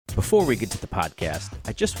Before we get to the podcast,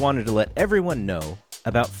 I just wanted to let everyone know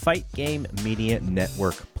about Fight Game Media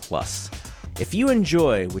Network Plus. If you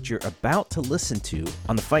enjoy what you're about to listen to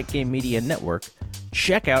on the Fight Game Media Network,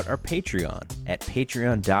 check out our Patreon at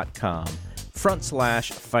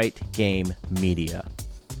patreon.com/fightgamemedia.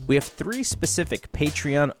 We have 3 specific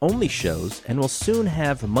Patreon-only shows, and we'll soon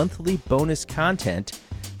have monthly bonus content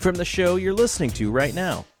from the show you're listening to right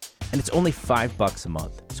now. And it's only $5 a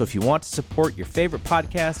month. So if you want to support your favorite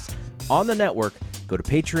podcasts on the network, go to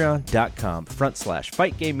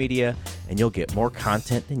patreon.com/fightgamemedia, and you'll get more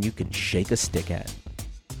content than you can shake a stick at.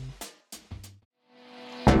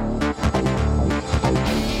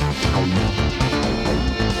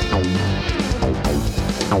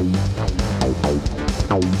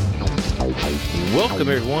 Welcome,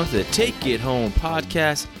 everyone, to the Take It Home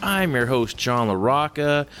podcast. I'm your host, John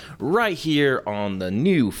LaRocca, right here on the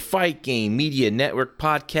new Fight Game Media Network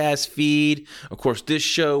podcast feed. Of course, this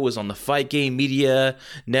show was on the Fight Game Media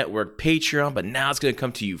Network Patreon, but now it's going to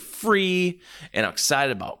come to you free, and I'm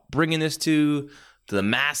excited about bringing this to the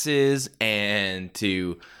masses and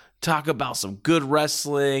to talk about some good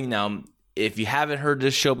wrestling. Now, if you haven't heard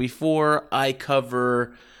this show before, I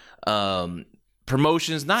cover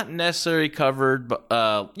promotions not necessarily covered, but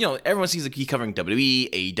everyone seems to keep covering WWE,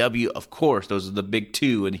 AEW. Of course, those are the big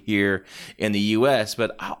 2 in here in the US.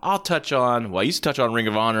 But I'll touch on, I used to touch on Ring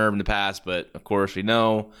of Honor in the past, but of course we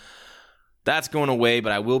know that's going away.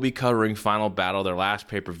 But I will be covering Final Battle, their last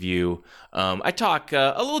pay-per-view. I talk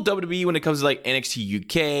a little WWE when it comes to like NXT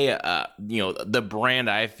UK. The brand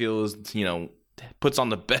I feel is puts on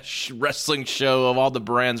the best wrestling show of all the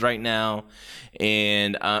brands right now.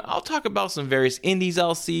 And I'll talk about some various indies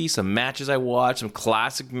I'll see, some matches I watch, some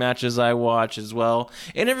classic matches I watch as well.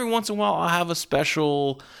 And every once in a while, I'll have a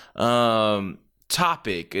special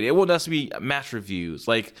topic. It won't necessarily be match reviews.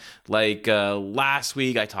 Like last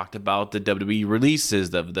week, I talked about the WWE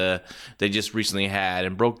releases they just recently had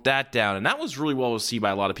and broke that down. And that was really well received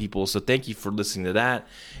by a lot of people. So thank you for listening to that.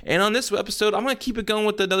 And on this episode, I'm going to keep it going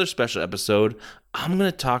with another special episode. I'm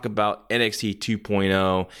going to talk about NXT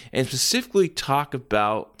 2.0 and specifically talk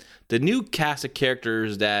about the new cast of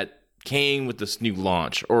characters that came with this new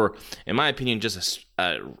launch, or in my opinion, just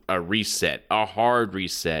a reset, a hard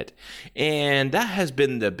reset. And that has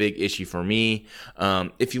been the big issue for me.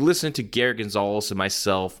 If you listen to Garrett Gonzalez and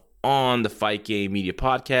myself on the Fight Game Media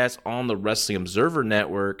podcast on the Wrestling Observer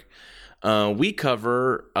Network, we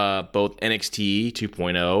cover both NXT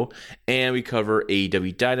 2.0 and we cover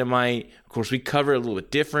AEW Dynamite. Of course, we cover it a little bit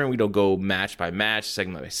different. We don't go match by match,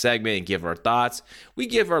 segment by segment, and give our thoughts. We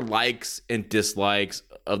give our likes and dislikes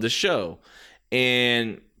of the show.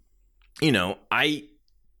 And,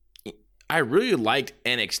 I really liked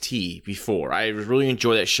NXT before. I really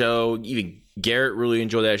enjoyed that show. Even Garrett really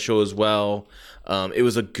enjoyed that show as well. It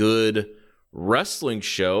was a good wrestling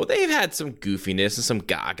show. They've had some goofiness and some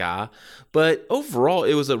gaga, but overall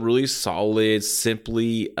it was a really solid,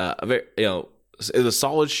 it was a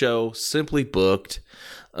solid show, simply booked,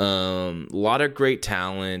 a lot of great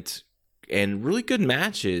talent and really good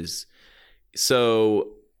matches. So,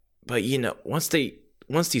 but once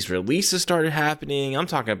these releases started happening, I'm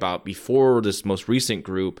talking about before this most recent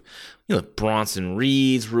group, Bronson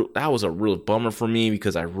Reed's, that was a real bummer for me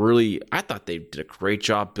because I thought they did a great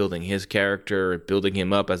job building his character, building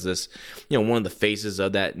him up as this, one of the faces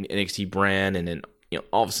of that NXT brand. And then,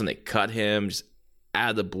 all of a sudden they cut him just out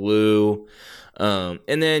of the blue. And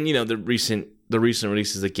then, the recent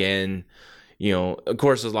releases again, of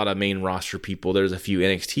course there's a lot of main roster people. There's a few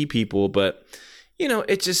NXT people, but,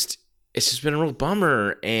 it's just been a real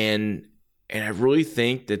bummer. And I really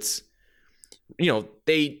think that's,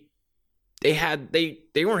 they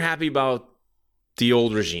weren't happy about the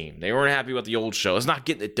old regime. They weren't happy about the old show. It's not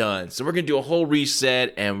getting it done. So we're going to do a whole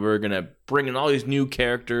reset and we're going to bring in all these new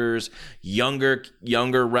characters, younger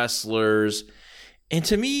wrestlers. And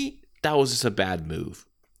to me, that was just a bad move,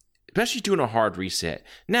 especially doing a hard reset.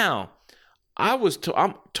 Now, I'm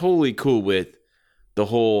totally cool with the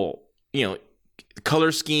whole,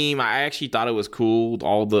 color scheme. I actually thought it was cool.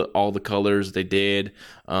 All the colors they did,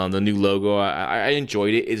 the new logo. I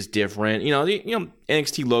enjoyed it. It's different. The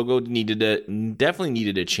NXT logo definitely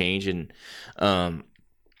needed a change, and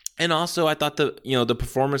also I thought the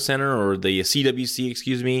Performance Center, or the CWC,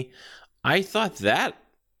 excuse me, I thought that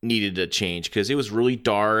needed a change because it was really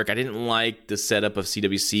dark. I didn't like the setup of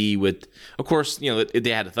CWC with, of course, they had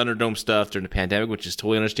the Thunderdome stuff during the pandemic, which is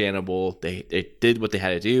totally understandable. They did what they had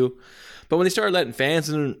to do. But when they started letting fans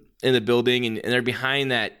in the building and they're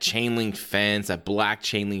behind that chain link fence, that black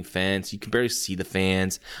chain link fence, you can barely see the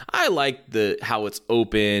fans. I like how it's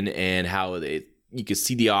open and how you can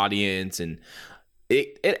see the audience, and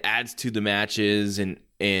it adds to the matches, and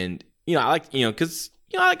I like, because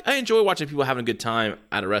I enjoy watching people having a good time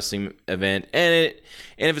at a wrestling event, and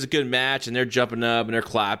if it's a good match and they're jumping up and they're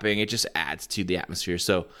clapping, it just adds to the atmosphere.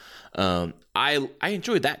 So I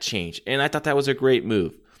enjoyed that change, and I thought that was a great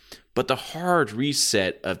move. But the hard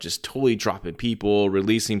reset of just totally dropping people,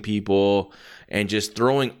 releasing people, and just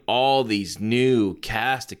throwing all these new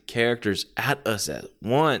cast of characters at us at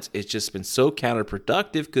once, it's just been so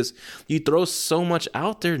counterproductive, because you throw so much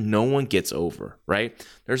out there, no one gets over, right?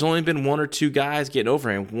 There's only been one or two guys getting over,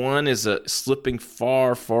 and one is slipping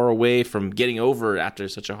far, far away from getting over after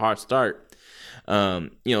such a hard start. Of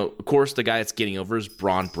course, the guy that's getting over is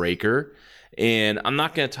Braun Breaker. And I'm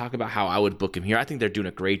not going to talk about how I would book him here. I think they're doing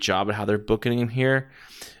a great job at how they're booking him here.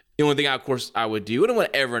 The only thing, of course, I would do, and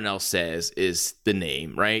what everyone else says, is the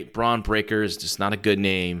name, right? Braun Breaker is just not a good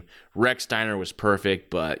name. Rex Steiner was perfect,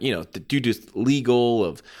 but, the dude is legal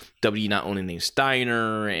of WWE not owning the name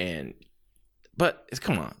Steiner. But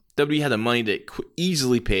come on. WWE had the money to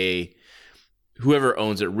easily pay whoever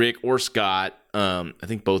owns it, Rick or Scott. I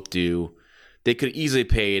think both do. They could easily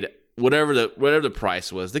paid whatever the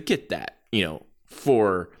price was to get that.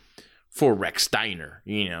 For Rex Steiner,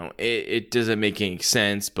 it doesn't make any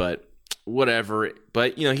sense, but whatever.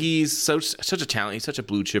 But, he's such a talent. He's such a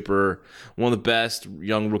blue chipper, one of the best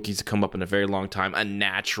young rookies to come up in a very long time, a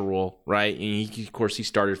natural, right? And of course, he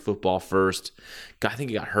started football first. I think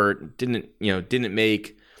he got hurt, didn't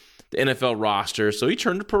make the NFL roster, so he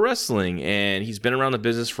turned to pro wrestling, and he's been around the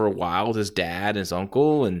business for a while with his dad and his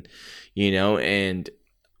uncle, and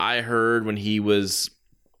I heard when he was,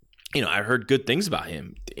 I heard good things about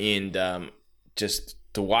him, and just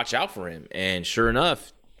to watch out for him. And sure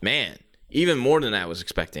enough, man, even more than I was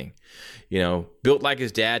expecting. Built like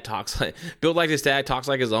his dad, talks like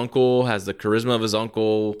his uncle, has the charisma of his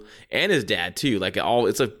uncle and his dad too.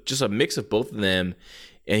 It's just a mix of both of them,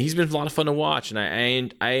 and he's been a lot of fun to watch.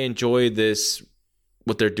 And I enjoy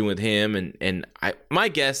what they're doing with him, and my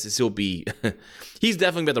guess is he's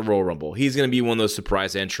definitely got the Royal Rumble. He's going to be one of those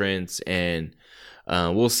surprise entrants, and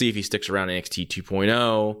we'll see if he sticks around NXT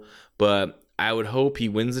 2.0, but I would hope he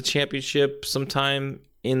wins the championship sometime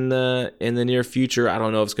in the near future. I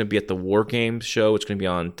don't know if it's going to be at the War Games show. It's going to be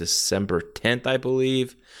on December 10th, I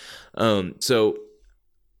believe. So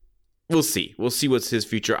we'll see. We'll see what's his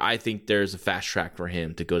future. I think there's a fast track for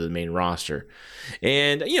him to go to the main roster.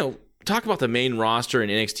 And, talk about the main roster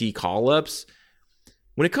and NXT call-ups.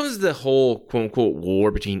 When it comes to the whole quote-unquote war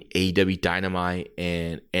between AEW Dynamite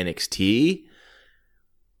and NXT,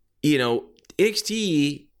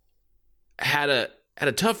 NXT had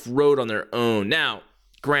a tough road on their own. Now,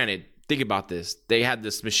 granted, think about this. They had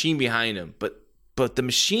this machine behind them, but the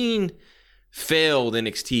machine failed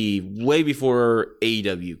NXT way before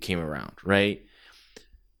AEW came around, right?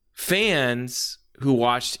 Fans who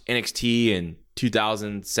watched NXT in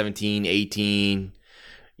 2017, 18,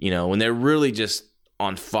 when they're really just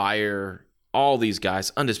on fire, all these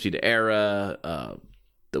guys, Undisputed Era,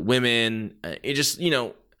 the women, it just,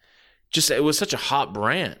 it was such a hot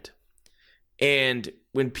brand. And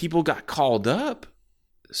when people got called up,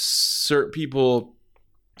 some people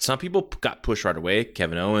got pushed right away.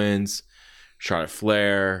 Kevin Owens, Charlotte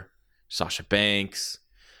Flair, Sasha Banks.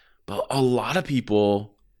 But a lot of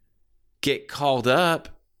people get called up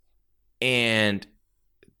and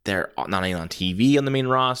they're not even on TV on the main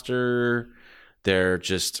roster. They're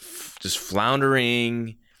just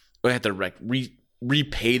floundering. They have to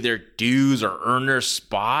repay their dues or earn their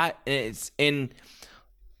spot. And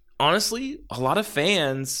honestly, a lot of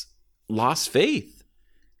fans lost faith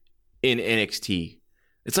in NXT.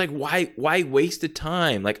 It's like, why waste the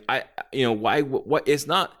time? Like, what it's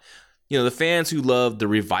not, the fans who love the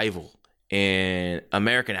Revival and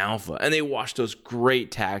American Alpha, and they watch those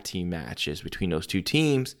great tag team matches between those two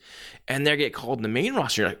teams, and they get called in the main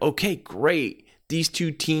roster. You're like, okay, great. These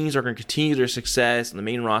two teams are going to continue their success in the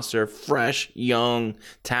main roster, fresh, young,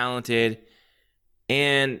 talented,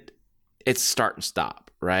 and it's start and stop,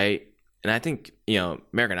 right? And I think,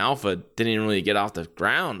 American Alpha didn't really get off the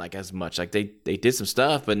ground like as much. Like they did some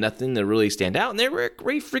stuff, but nothing to really stand out. And they were a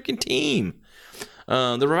great freaking team.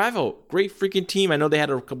 The Revival, great freaking team. I know they had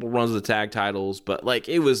a couple runs of the tag titles, but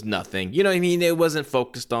it was nothing. You know what I mean? It wasn't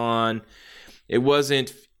focused on. It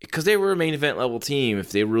wasn't because they were a main event level team.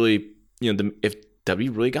 If they really, if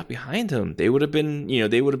W really got behind them, they would have been,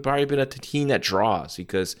 they would have probably been a team that draws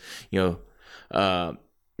because,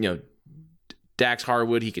 Dax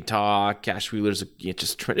Harwood, he can talk. Cash Wheeler's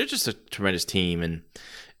just a tremendous team, and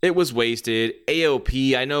it was wasted.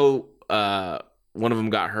 AOP, I know one of them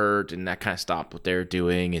got hurt, and that kind of stopped what they were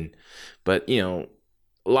doing. But a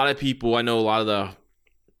lot of people, I know a lot of the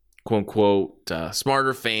quote unquote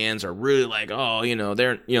smarter fans are really like, oh,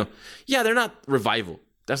 they're they're not Revival.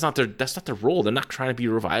 That's not their role. They're not trying to be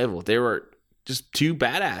Revival. They were just two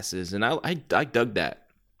badasses, and I dug that.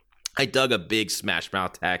 I dug a big Smash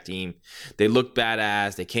Mouth tag team. They looked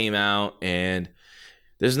badass. They came out, and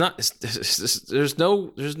there's no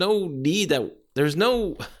need that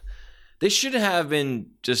they should have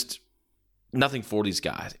been just nothing for these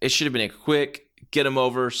guys. It should have been a quick get them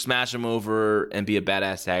over, smash them over, and be a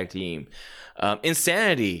badass tag team.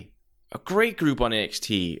 Insanity, a great group on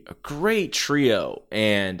NXT, a great trio,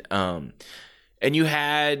 and you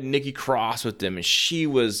had Nikki Cross with them, and she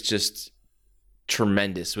was just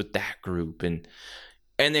tremendous with that group, and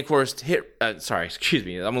of course excuse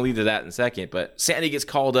me, I'm gonna leave to that in a second, but Sandy gets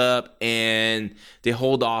called up and they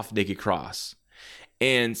hold off Nikki Cross,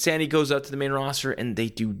 and Sandy goes up to the main roster and they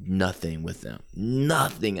do nothing with them,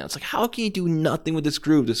 nothing else. Like, how can you do nothing with this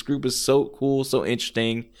group? This group is so cool, so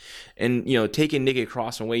interesting, and taking Nikki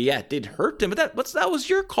Cross away, yeah, it did hurt them, but that was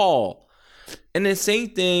your call. And the same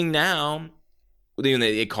thing now.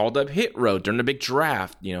 They called up Hit Row during the big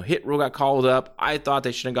draft. Hit Row got called up. I thought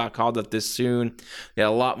they shouldn't have got called up this soon. They had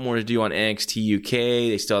a lot more to do on NXT UK.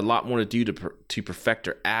 They still had a lot more to do to perfect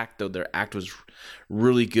their act, though their act was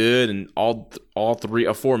really good, and all 3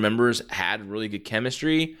 or 4 members had really good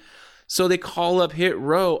chemistry. So they call up Hit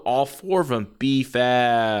Row, all 4 of them: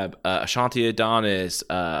 B-Fab, Ashanti Adonis,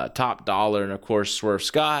 Top Dollar, and of course Swerve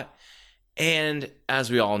Scott. And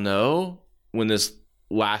as we all know, when this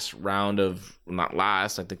last round of, not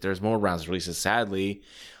last, I think there's more rounds of releases, sadly,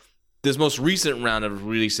 this most recent round of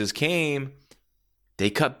releases came, they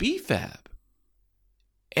cut B-Fab.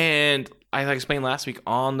 And I explained last week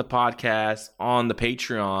on the podcast, on the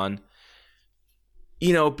Patreon,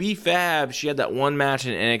 B-Fab, she had that one match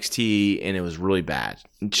in NXT and it was really bad.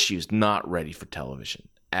 She was not ready for television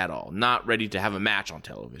at all, not ready to have a match on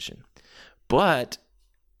television. But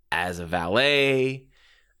as a valet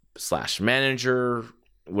 / manager,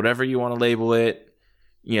 whatever you want to label it,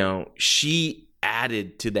 she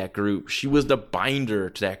added to that group. She was the binder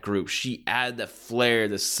to that group. She added the flair,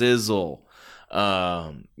 the sizzle. She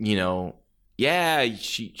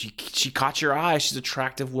caught your eye. She's an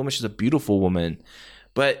attractive woman. She's a beautiful woman.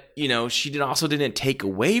 But, she also didn't take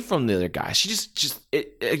away from the other guys. She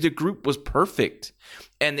the group was perfect.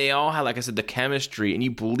 And they all had, like I said, the chemistry, and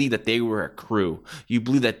you believe that they were a crew. You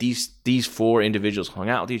believe that these 4 individuals hung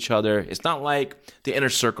out with each other. It's not like the Inner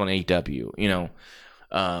Circle in AEW,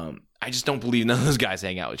 I just don't believe none of those guys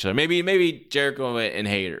hang out with each other. Maybe Jericho and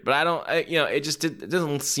Hayter, but I don't. It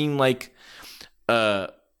doesn't seem like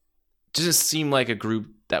a group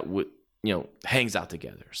that would hangs out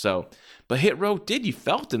together. So, but Hit Row did. You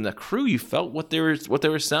felt them, the crew. You felt what they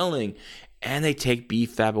were selling. And they take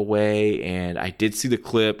B-Fab away, and I did see the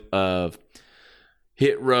clip of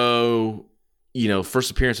Hit Row, first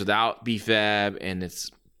appearance without B-Fab, and it's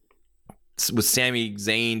with Sami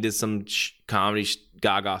Zayn, did some comedy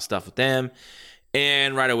gaga stuff with them,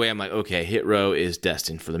 and right away I'm like, okay, Hit Row is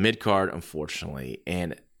destined for the mid-card, unfortunately.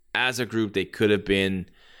 And as a group, they could have been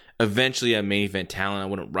eventually a main event talent. I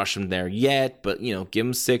wouldn't rush them there yet, but, give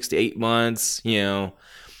them 6 to 8 months,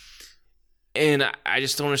 And I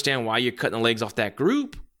just don't understand why you're cutting the legs off that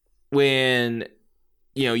group when,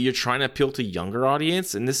 you're trying to appeal to a younger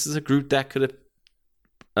audience. And this is a group that could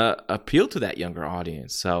appeal to that younger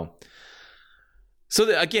audience. So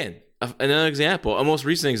again, another example, a most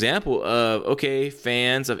recent example of, okay,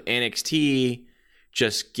 fans of NXT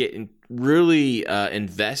just getting really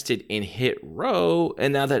invested in Hit Row.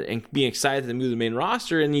 And now and being excited to move to the main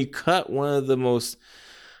roster, and you cut one of the most...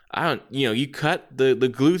 you cut the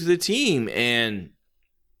glue to the team,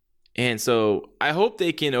 and so I hope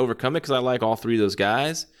they can overcome it, because I like all 3 of those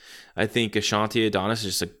guys. I think Ashanti Adonis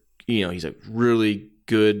is just he's a really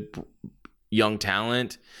good young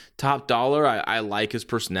talent. Top Dollar, I like his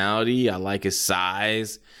personality, I like his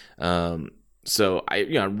size. So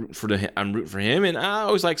I'm rooting for him, and I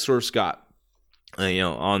always like Swerve Scott.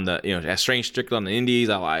 On the, as Strange Strickland on the Indies,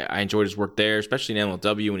 I enjoyed his work there, especially in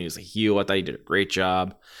MLW when he was a heel. I thought he did a great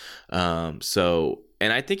job. And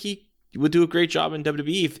I think he would do a great job in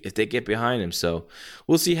WWE if they get behind him. So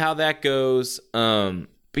we'll see how that goes.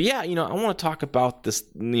 But yeah, I want to talk about this,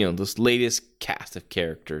 this latest cast of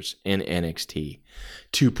characters in NXT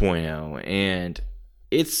 2.0, and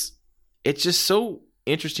it's just so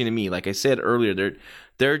interesting to me. Like I said earlier,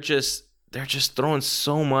 they're just throwing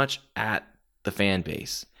so much at the fan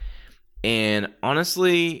base, and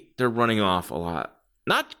honestly, they're running off a lot,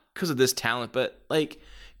 not because of this talent, but like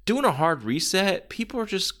doing a hard reset. People are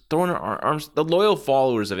just throwing their arms. The loyal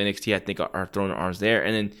followers of NXT, I think, are throwing their arms there,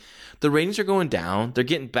 and then the ratings are going down. They're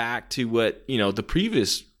getting back to what, the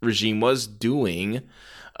previous regime was doing.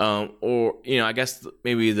 Or, I guess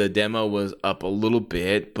maybe the demo was up a little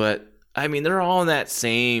bit, but I mean, they're all in that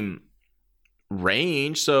same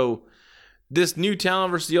range. So this new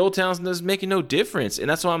talent versus the old talent is making no difference. And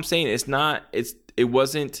that's what I'm saying. It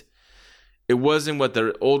wasn't what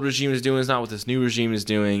the old regime is doing. It's not what this new regime is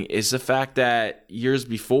doing. It's the fact that years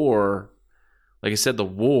before, like I said, the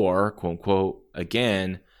war, quote unquote,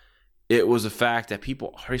 again, it was a fact that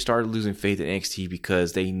people already started losing faith in NXT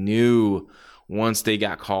because they knew once they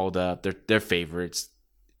got called up, their favorites,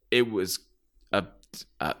 it was a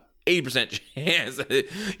 80% chance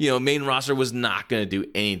that, main roster was not going to do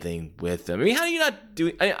anything with them. I mean, how do you not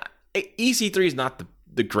do? EC3 is not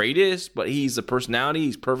the greatest, but he's a personality.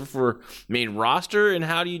 He's perfect for main roster. And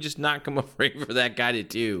how do you just not come afraid for that guy to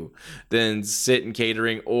do than sit in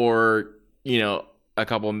catering or, a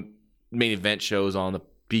couple main event shows on the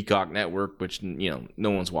Peacock Network, which, no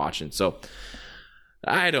one's watching. So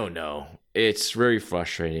I don't know. It's very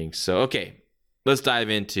frustrating. So, okay, let's dive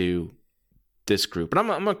into this group. But I'm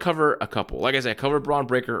going to cover a couple. Like I said, I covered Braun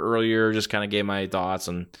Breaker earlier, just kind of gave my thoughts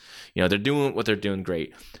on, they're doing what they're doing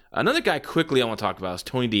great. Another guy quickly I want to talk about is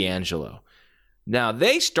Tony D'Angelo. Now,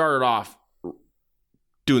 they started off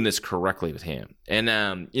doing this correctly with him.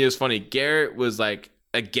 And it was funny. Garrett was he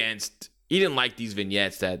didn't like these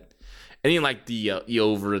vignettes and he didn't like the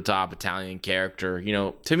over-the-top Italian character.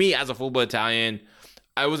 To me, as a full-blood Italian,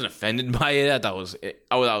 I wasn't offended by it. I thought it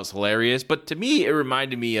was hilarious. But to me, it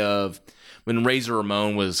reminded me of when Razor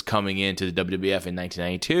Ramon was coming into the WWF in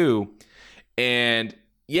 1992. And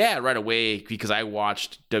yeah, right away, because I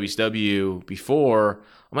watched WCW before,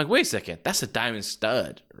 I'm like, wait a second, that's a Diamond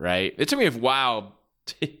Stud, right? It took me a while.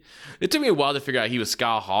 It took me a while to figure out he was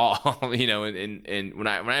Scott Hall, and when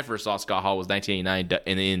I first saw Scott Hall was 1989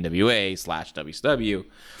 in the NWA / WCW.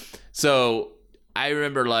 So I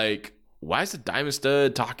remember why is the Diamond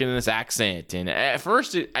Stud talking in this accent? And at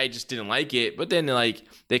first I just didn't like it, but then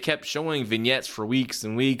they kept showing vignettes for weeks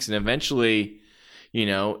and weeks, and eventually,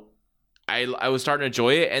 I was starting to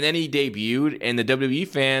enjoy it. And then he debuted, and the WWE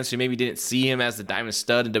fans who maybe didn't see him as the Diamond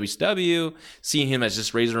Stud in WCW, seeing him as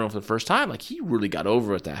just Razor Ramon for the first time, he really got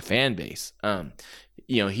over with that fan base.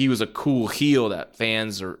 He was a cool heel that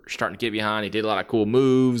fans are starting to get behind. He did a lot of cool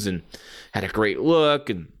moves and had a great look,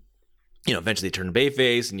 and eventually he turned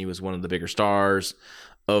bayface, and he was one of the bigger stars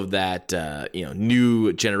of that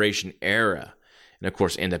new generation era, and of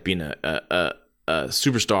course ended up being a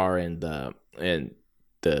superstar in the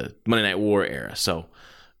Monday Night War era. So,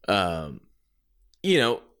 Tony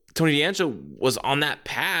D'Angelo was on that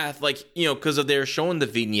path, because of they're showing the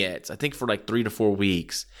vignettes, I think for 3 to 4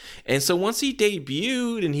 weeks. And so once he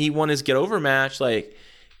debuted and he won his Get Over match,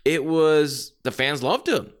 it was, the fans loved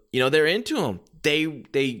him. They're into him. They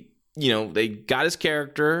got his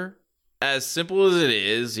character, as simple as it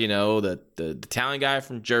is, the Italian guy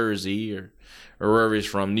from Jersey or wherever he's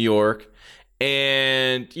from, New York.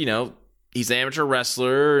 And, he's an amateur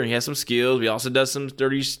wrestler and he has some skills. He also does some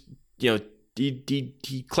dirty,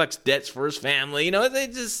 he collects debts for his family.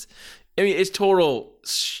 It's total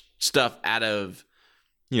stuff out of,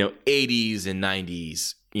 80s and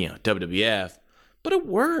 90s, WWF. But it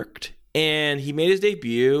worked. And he made his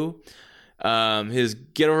debut. His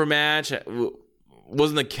Get Over match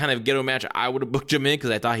wasn't the kind of Get Over match I would have booked him in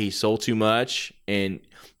because I thought he sold too much. And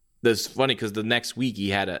that's funny because the next week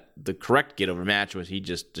he had the correct Get Over match, which he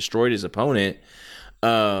just destroyed his opponent.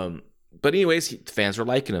 But anyways, fans were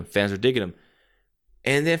liking him. Fans were digging him.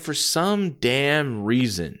 And then for some damn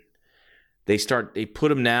reason, they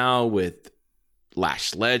put him now with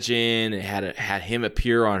Lash Legend and had him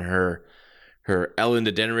appear on her Ellen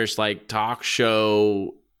DeGeneres talk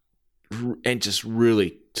show, and just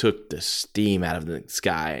really took the steam out of this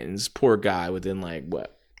guy. And this poor guy, within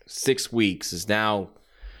 6 weeks, is now,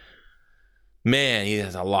 man, he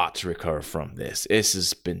has a lot to recover from this. This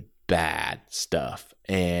has been bad stuff.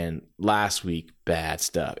 And last week, bad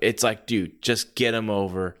stuff. It's dude, just get him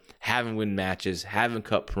over, have him win matches, have him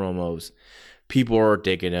cut promos. People are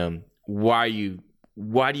digging him. Why do you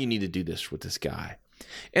need to do this with this guy?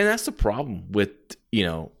 And that's the problem with,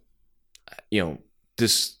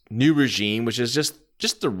 this new regime, which is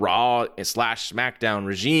just the Raw / SmackDown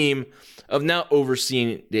regime of now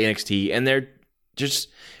overseeing the NXT. And they're just,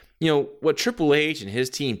 what Triple H and his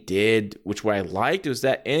team did, which what I liked, was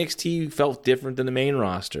that NXT felt different than the main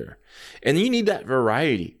roster. And you need that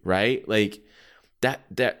variety, right?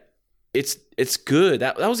 That it's good.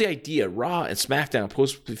 That was the idea. Raw and SmackDown are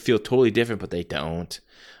supposed to feel totally different, but they don't.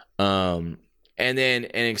 And then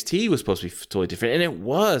NXT was supposed to be totally different, and it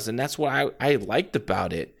was, and that's what I liked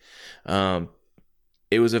about it.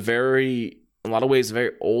 it was a lot of ways, a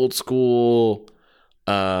very old school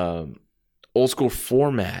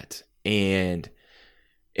format. And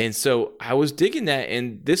so I was digging that.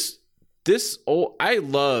 And I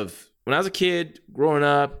love, when I was a kid growing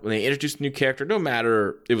up, when they introduced a new character, no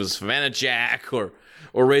matter if it was Savannah Jack or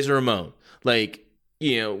Razor Ramon, like,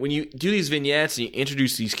 when you do these vignettes and you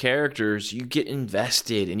introduce these characters, you get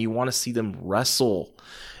invested and you want to see them wrestle.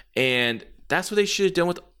 And that's what they should have done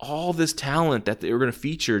with all this talent that they were going to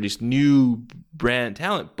feature, this new brand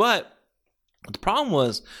talent. But the problem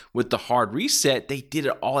was, with the hard reset, they did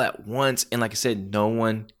it all at once. And like I said, no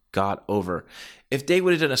one got over. If they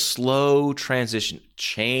would have done a slow transition,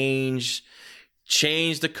 change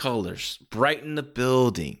the colors, brighten the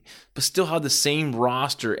building, but still have the same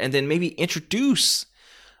roster, and then maybe introduce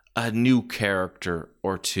a new character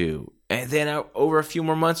or two. And then over a few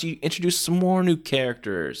more months, you introduce some more new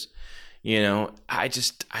characters. I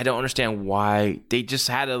don't understand why they just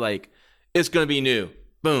had to, like, it's going to be new.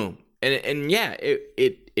 Boom. And yeah,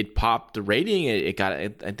 it popped the rating. It got, I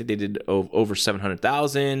think they did over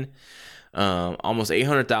 700,000, almost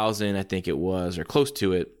 800,000, I think it was, or close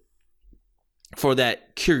to it, for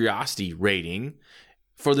that curiosity rating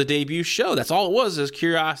for the debut show. That's all it was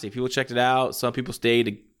curiosity. People checked it out. Some people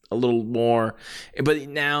stayed a little more, but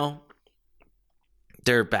now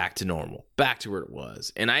they're back to normal, back to where it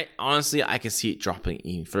was. And I can see it dropping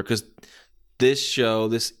even further, because this show,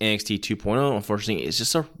 this NXT 2.0, unfortunately, is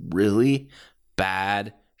just a really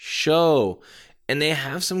bad show. And they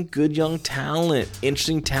have some good young talent,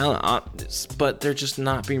 interesting talent, but they're just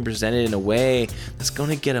not being presented in a way that's going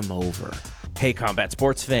to get them over. Hey, Combat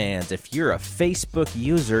Sports fans, if you're a Facebook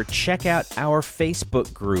user, check out our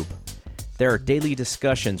Facebook group. There are daily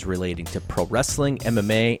discussions relating to pro wrestling,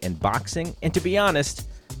 MMA, and boxing, and to be honest,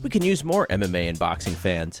 we can use more MMA and boxing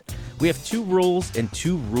fans. We have 2 rules and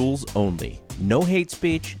 2 rules only: no hate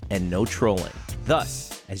speech and no trolling.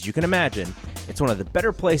 Thus, as you can imagine, it's one of the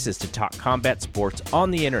better places to talk combat sports on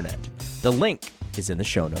the internet. The link is in the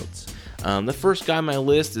show notes. The first guy on my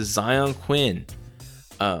list is Zion Quinn.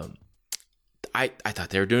 I thought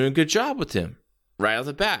they were doing a good job with him right off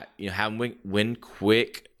the bat. Have him win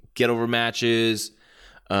quick, get over matches,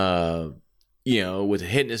 with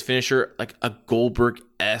hitting his finisher, like a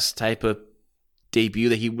Goldberg-esque type of debut,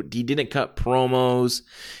 that he didn't cut promos.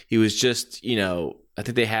 He was just, I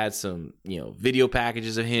think they had some, video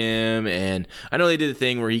packages of him, and I know they did a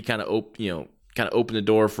thing where he kind of opened the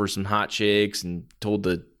door for some hot chicks and told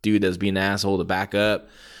the dude that was being an asshole to back up.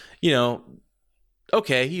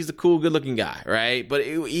 Okay, he's the cool, good-looking guy, right? But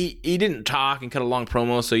he didn't talk and cut a long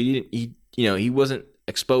promo, so he wasn't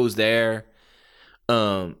exposed there.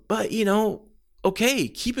 But okay,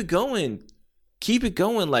 keep it going.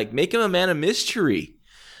 Like, make him a man of mystery,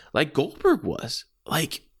 like Goldberg was.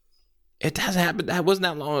 Like, it hasn't happened. That wasn't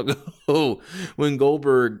that long ago when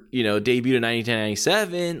Goldberg, debuted in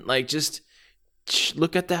 1997. Like, just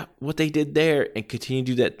look at what they did there and continue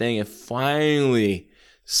to do that thing. And finally,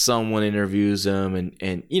 someone interviews him,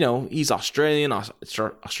 and he's Australian.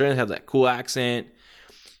 Australians have that cool accent.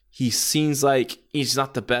 He seems like he's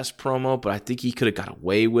not the best promo, but I think he could have got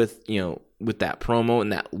away with that promo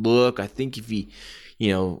and that look. I think if he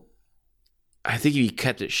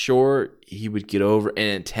kept it short, he would get over, and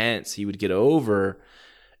intense, he would get over.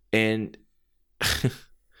 And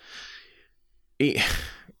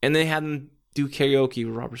and they had him do karaoke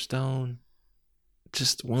with Robert Stone.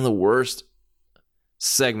 Just one of the worst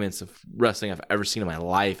segments of wrestling I've ever seen in my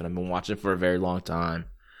life, and I've been watching it for a very long time.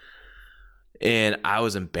 And I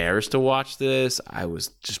was embarrassed to watch this. I was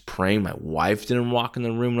just praying my wife didn't walk in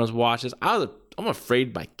the room when I was watching this. I'm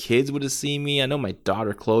afraid my kids would have seen me. I know my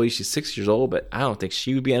daughter Chloe, she's 6 years old, but I don't think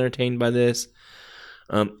she would be entertained by this.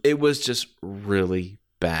 It was just really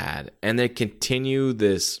bad. And they continue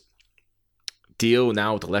this deal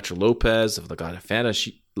now with Elektra Lopez of Legado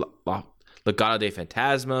de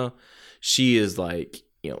Fantasma. She is like,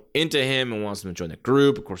 into him and wants him to join the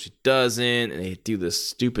group. Of course he doesn't, and they do this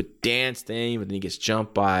stupid dance thing, but then he gets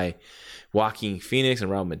jumped by Joaquin Phoenix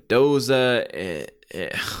and Raul Mendoza.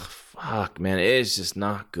 Fuck, man, it's just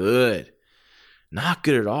not good. Not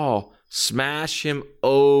good at all. Smash him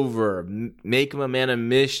over. Make him a man of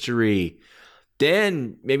mystery.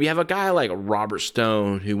 Then maybe have a guy like Robert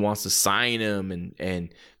Stone who wants to sign him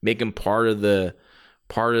and make him part of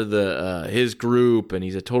his group, and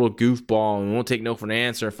he's a total goofball and won't take no for an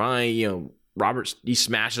answer. Finally, he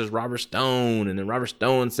smashes Robert Stone, and then Robert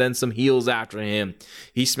Stone sends some heels after him.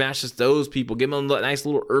 He smashes those people, give him a nice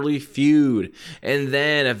little early feud, and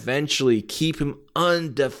then eventually keep him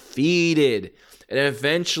undefeated. And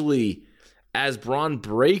eventually, as Braun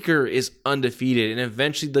Breaker is undefeated, and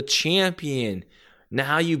eventually the champion,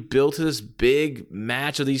 Now you build to this big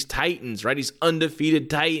match of these Titans, right? These undefeated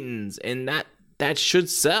Titans, and that should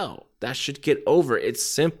sell. That should get over. It's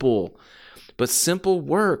simple, but simple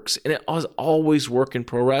works, and it has always worked in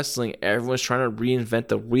pro wrestling. Everyone's trying to reinvent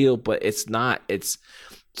the wheel, but it's not. It's,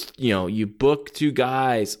 you book two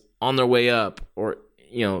guys on their way up, or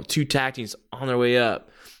two tag teams on their way up,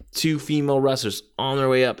 two female wrestlers on their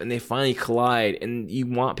way up, and they finally collide, and you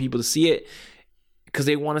want people to see it because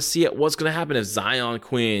they want to see it. What's going to happen if Zion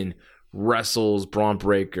Quinn wrestles Braun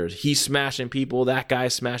Breaker? He's smashing people. That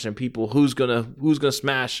guy's smashing people. Who's gonna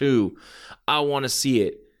smash who? I want to see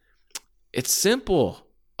it. It's simple.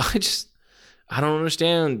 I don't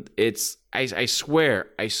understand. I swear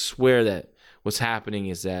that what's happening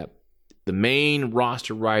is that the main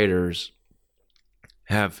roster writers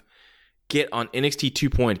get on NXT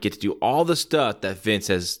 2.0, get to do all the stuff that Vince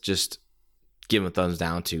has just given a thumbs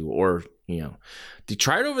down to, or to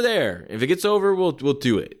try it over there. If it gets over, we'll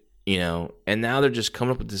do it. And now they're just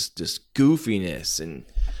coming up with this goofiness, and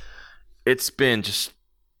it's been just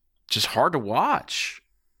hard to watch.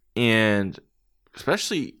 And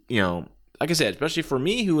especially, like I said, especially for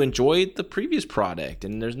me who enjoyed the previous product,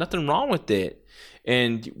 and there's nothing wrong with it.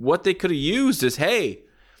 And what they could have used is, hey,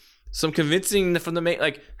 some convincing from the main,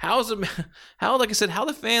 like how the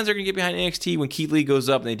fans are gonna get behind NXT when Keith Lee goes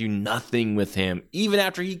up and they do nothing with him, even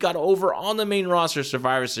after he got over on the main roster,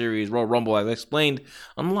 Survivor Series, Royal Rumble, as I explained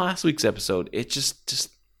on last week's episode. It's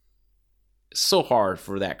just so hard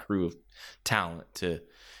for that crew of talent to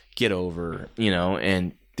get over,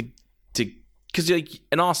 and because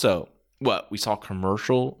and also what we saw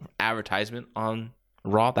commercial advertisement on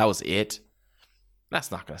Raw, that was it. That's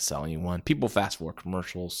not going to sell anyone. People fast forward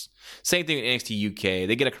commercials. Same thing with NXT UK.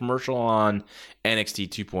 They get a commercial on NXT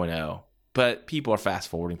 2.0, but people are fast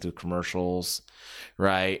forwarding through commercials,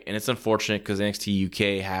 right? And it's unfortunate because NXT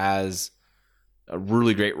UK has a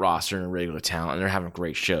really great roster and regular talent, and they're having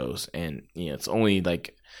great shows. And it's only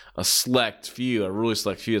like a really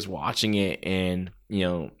select few is watching it, and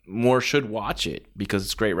more should watch it because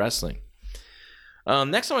it's great wrestling.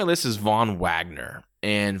 Next on my list is Von Wagner.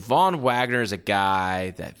 And Von Wagner is a guy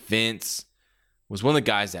that Vince was one of the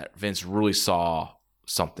guys that Vince really saw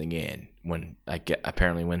something in when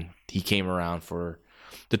he came around for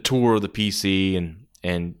the tour of the PC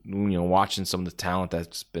and watching some of the talent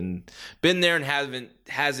that's been there and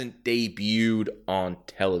hasn't debuted on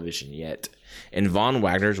television yet. And Von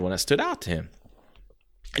Wagner is one that stood out to him,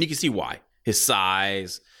 and you can see why. His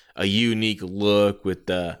size, a unique look with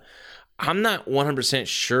the. I'm not 100%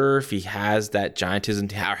 sure if he has that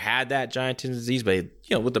giantism or had that giantism disease, but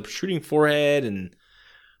with the protruding forehead and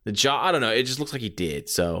the jaw, I don't know. It just looks like he did.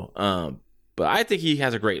 So, but I think he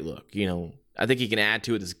has a great look. I think he can add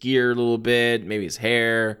to it his gear a little bit, maybe his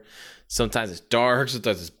hair. Sometimes it's dark,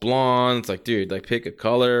 sometimes it's blonde. It's like, dude, like pick a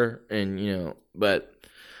color, and But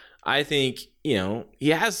I think he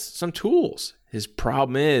has some tools. His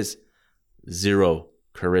problem is zero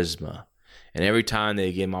charisma. And every time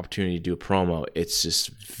they give him opportunity to do a promo, it's just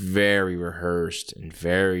very rehearsed and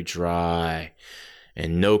very dry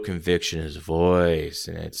and no conviction in his voice.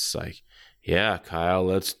 And it's like, yeah, Kyle,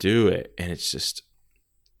 let's do it. And it's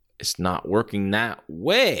not working that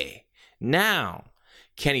way. Now,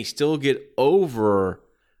 can he still get over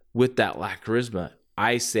with that lack of charisma?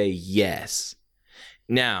 I say yes.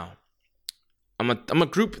 Now, I'm gonna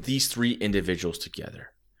group these three individuals together.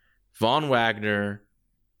 Von Wagner,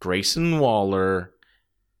 Grayson Waller,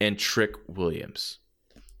 and Trick Williams.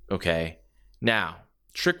 Okay. Now,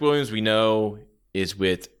 Trick Williams, we know, is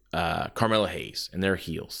with Carmelo Hayes, and they're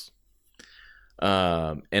heels.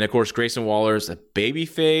 And of course, Grayson Waller's a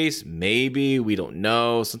babyface. Maybe, we don't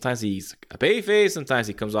know. Sometimes he's a babyface. Sometimes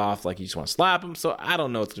he comes off like you just want to slap him. So I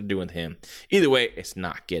don't know what they're doing with him. Either way, it's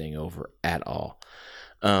not getting over at all.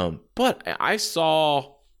 But I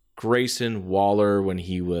saw Grayson Waller when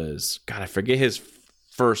he was, I forget his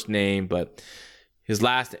first name, but his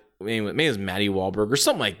last name, maybe it was Matty Wahlberg or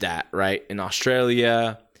something like that, right? In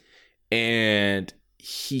Australia. And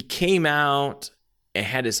he came out and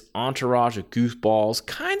had his entourage of goofballs,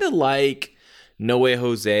 kind of like No Way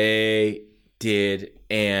Jose did.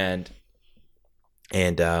 And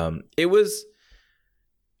it was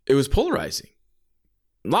polarizing.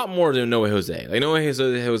 A lot more than No Way Jose. Like No Way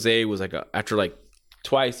Jose was like after like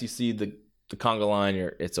twice you see the conga line,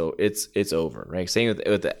 it's over, right? Same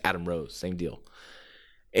with the Adam Rose, same deal.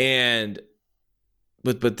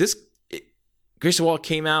 But this Grayson Waller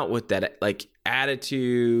came out with that like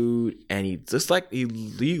attitude, and he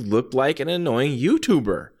looked like an annoying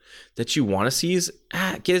YouTuber that you want to see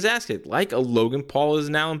get his ass kicked, like a Logan Paul is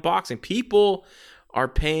now in boxing. People are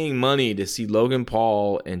paying money to see Logan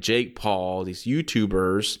Paul and Jake Paul, these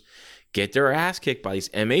YouTubers, get their ass kicked by these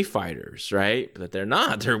MMA fighters, right? But they're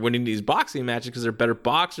not. They're winning these boxing matches because they're better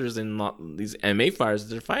boxers than these MMA fighters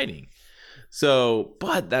that they're fighting. So,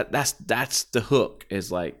 but that's the hook,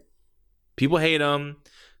 is like, people hate them.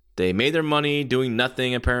 They made their money doing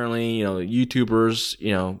nothing, apparently. YouTubers,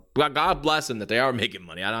 God bless them that they are making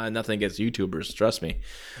money. I don't have nothing against YouTubers, trust me.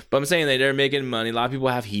 But I'm saying that they're making money. A lot of people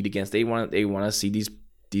have heat against. They want to see these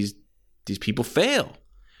people fail,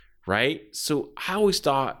 right? So I always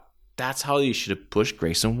thought that's how you should have pushed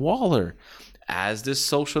Grayson Waller as this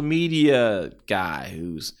social media guy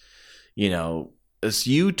who's, this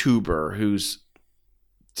YouTuber who's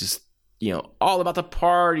just, all about the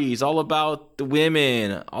parties, all about the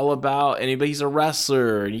women, all about anybody. He's a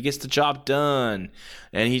wrestler and he gets the job done,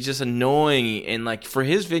 and he's just annoying. And like, for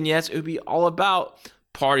his vignettes, it would be all about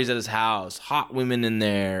parties at his house, hot women in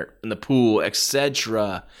there, in the pool,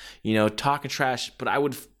 etc. Talking trash. But I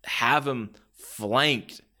would have him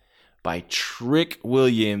flanked by Trick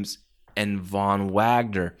Williams and Von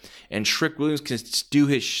Wagner. And Trick Williams can do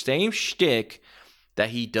his same shtick that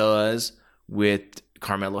he does with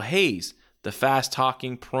Carmelo Hayes, the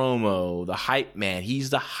fast-talking promo, the hype man. He's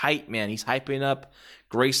the hype man. He's hyping up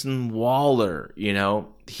Grayson Waller.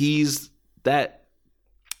 He's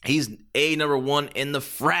number one in the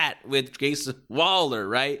frat with Grayson Waller,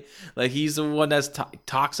 right? Like, he's the one that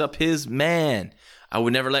talks up his man. I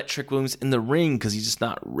would never let Trick Williams in the ring because he's just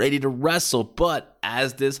not ready to wrestle. But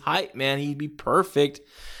as this hype man, he'd be perfect.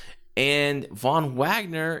 And Von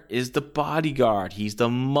Wagner is the bodyguard. He's the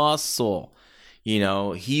muscle.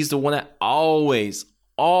 He's the one that always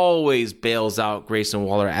bails out Grayson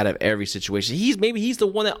Waller out of every situation. He's the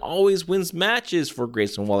one that always wins matches for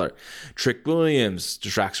Grayson Waller. Trick Williams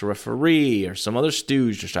distracts a referee, or some other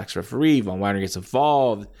stooge distracts a referee. Von Wagner gets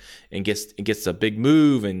involved and gets a big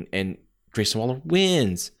move, and Grayson Waller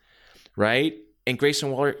wins, right? And Grayson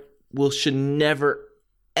Waller should never,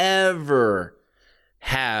 ever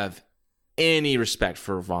have any respect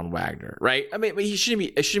for Von Wagner, right? I mean, it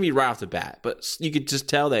shouldn't be right off the bat, but you could just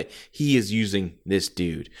tell that he is using this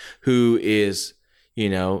dude who is,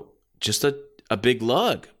 just a big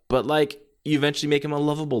lug, but like, you eventually make him a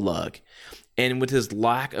lovable lug. And with his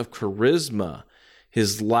lack of charisma,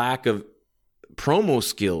 his lack of promo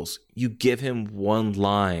skills, you give him one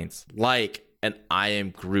lines like an I am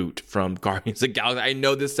Groot from Guardians of the Galaxy. I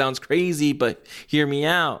know this sounds crazy, but hear me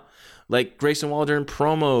out. Like, Grayson Waller during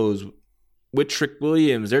promos with Trick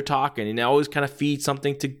Williams, they're talking, and they always kind of feed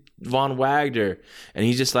something to Von Wagner, and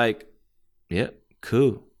he's just like, yeah,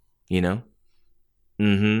 cool, like,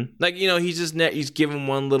 he's giving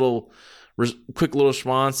one little quick little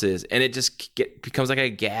responses, and it just becomes like a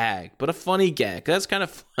gag, but a funny gag. That's kind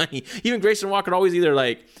of funny. Even Grayson Waller could always either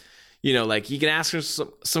like you can ask him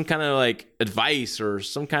some kind of like advice or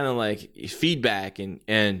some kind of like feedback,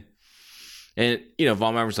 and Von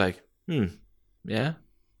Wagner's like, yeah,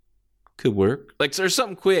 could work. Like, there's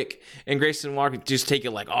something quick, and Grayson Waller could just take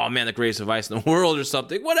it like, oh man, the greatest advice in the world or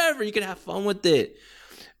something. Whatever, you can have fun with it.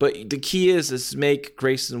 But the key is make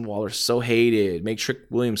Grayson Waller so hated, make Trick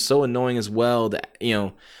Williams so annoying as well that,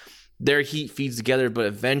 their heat feeds together, but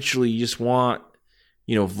eventually you just want,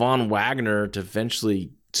 Von Wagner to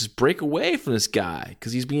eventually just break away from this guy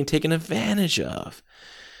because he's being taken advantage of.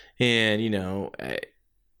 And,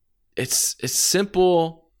 it's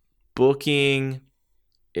simple booking.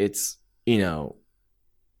 It's,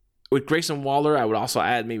 with Grayson Waller, I would also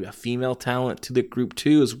add maybe a female talent to the group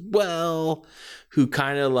too as well, who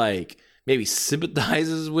kind of like maybe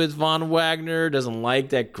sympathizes with Von Wagner, doesn't like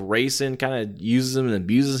that Grayson kind of uses him and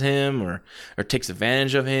abuses him or takes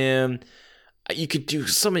advantage of him. You could do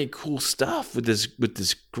so many cool stuff with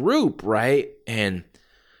this group, right? And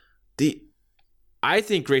I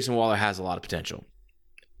think Grayson Waller has a lot of potential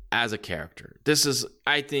as a character. This is,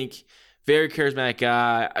 I think, very charismatic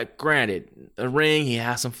guy. Granted, the ring, he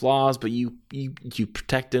has some flaws, but you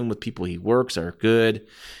protect him with people he works are good,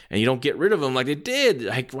 and you don't get rid of him like they did.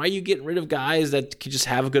 Like, why are you getting rid of guys that can just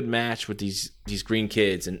have a good match with these green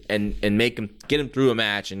kids and make them, get them through a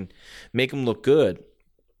match and make them look good?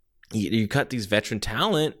 You cut these veteran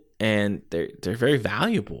talent, and they're very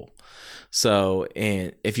valuable. So,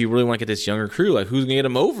 and if you really want to get this younger crew, like, who's going to get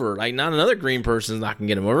them over? Like, not another green person's not going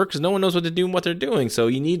to get them over because no one knows what to do and what they're doing. So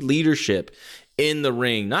you need leadership in the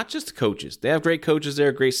ring, not just the coaches. They have great coaches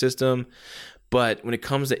there, great system. But when it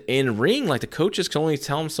comes to in-ring, like, the coaches can only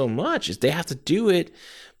tell them so much. Is they have to do it.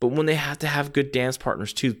 But when they have to have good dance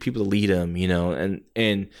partners too, people to lead them,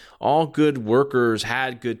 and all good workers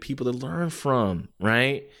had good people to learn from,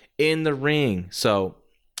 right? In the ring. So,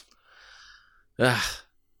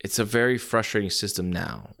 it's a very frustrating system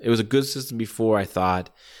now. It was a good system before, I thought,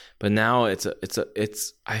 but now it's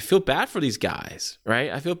I feel bad for these guys,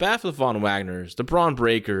 right? I feel bad for the Von Wagners, the Braun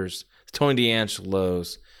Breakers, the Tony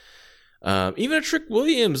D'Angelos, even a Trick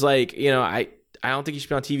Williams. Like, I don't think he should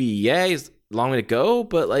be on TV. Yeah, he's a long way to go,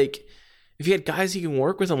 but like, if he had guys he can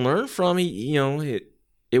work with and learn from, it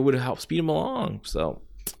would help speed him along. So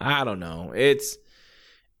I don't know. It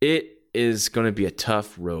is going to be a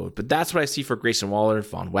tough road, but that's what I see for Grayson Waller,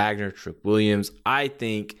 Von Wagner, Trick Williams. I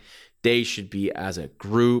think they should be as a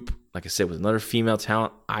group, like I said, with another female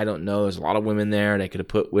talent. I don't know. There's a lot of women there they could have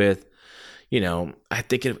put with. I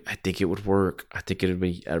think it would work. I think it would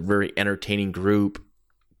be a very entertaining group.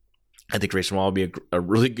 I think Grayson Waller would be a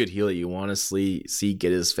really good heel that you honestly see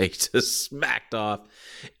get his face just smacked off.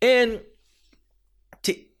 And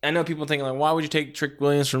I know people thinking, like, why would you take Trick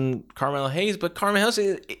Williams from Carmelo Hayes? But Carmelo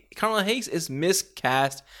Hayes is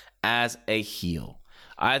miscast as a heel.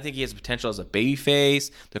 I think he has potential as a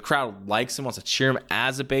babyface. The crowd likes him, wants to cheer him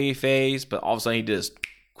as a babyface, but all of a sudden he did this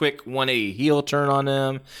quick 180 heel turn on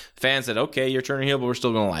him. Fans said, okay, you're turning heel, but we're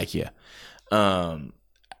still going to like you.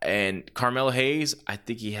 And Carmelo Hayes, I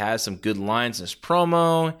think he has some good lines in his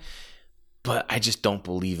promo, but I just don't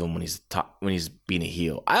believe him when he's being a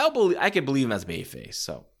heel. I can believe him as a babyface.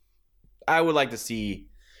 So I would like to see,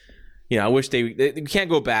 I wish they can't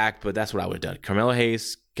go back, but that's what I would have done. Carmelo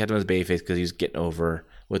Hayes kept him as a babyface because he was getting over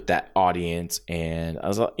with that audience, and I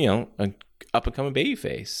was, an up and coming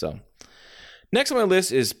babyface. So next on my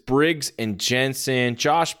list is Briggs and Jensen.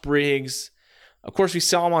 Josh Briggs. Of course, we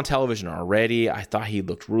saw him on television already. I thought he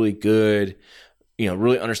looked really good.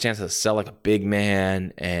 Really understands how to sell like a big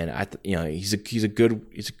man, and he's a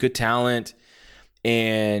good talent.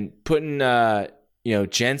 And putting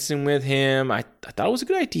Jensen with him, I thought it was a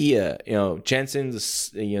good idea.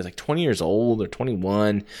 Jensen's like 20 years old or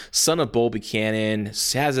 21, son of Bull Buchanan,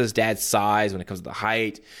 has his dad's size when it comes to the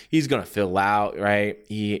height. He's gonna fill out, right?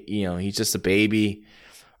 He's just a baby.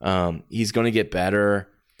 He's gonna get better,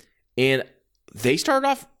 and they started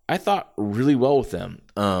off, I thought, really well with them.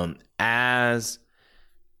 As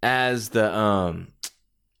the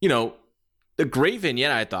the great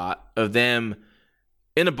vignette, I thought, of them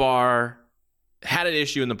in a bar, had an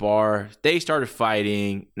issue in the bar. They started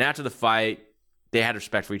fighting, and after the fight, they had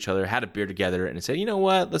respect for each other, had a beer together, and they said, you know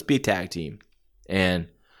what, let's be a tag team. And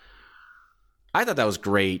I thought that was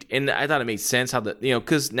great, and I thought it made sense how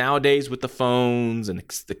because nowadays with the phones and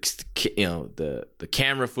the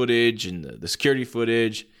camera footage and the security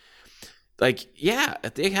footage, like, yeah,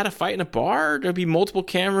 if they had a fight in a bar, there'd be multiple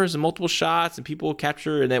cameras and multiple shots, and people would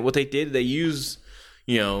capture. And then what they did, they used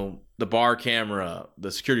the bar camera, the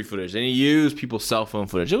security footage, and they used people's cell phone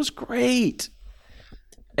footage. It was great.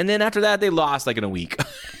 And then after that, they lost like in a week.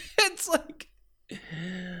 It's like,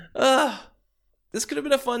 this could have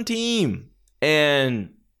been a fun team.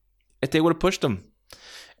 And if they would have pushed them,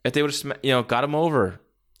 if they would have, got them over,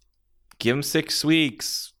 give them 6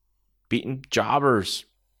 weeks, beating jobbers,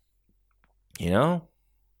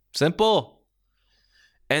 simple.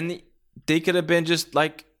 And they could have been just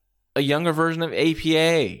like a younger version of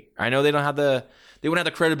APA. I know they wouldn't have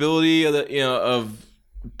the credibility of of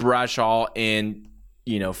Bradshaw and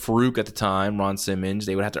Farouk at the time, Ron Simmons.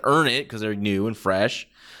 They would have to earn it because they're new and fresh,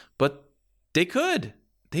 but they could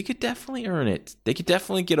definitely earn it. They could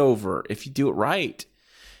definitely get over if you do it right.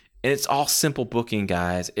 And it's all simple booking,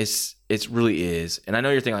 guys. It really is. And I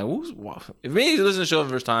know you're thinking, like, if maybe you listen to the show for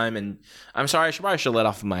the first time, and I'm sorry, I probably should let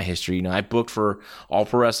off of my history. I booked for All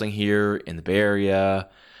Pro Wrestling here in the Bay Area,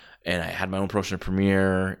 and I had my own promotion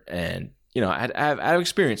premiere, and I have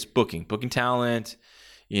experience booking talent,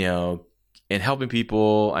 and helping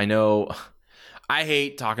people. I know I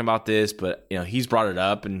hate talking about this, but he's brought it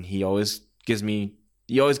up, and he always gives me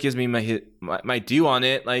my due on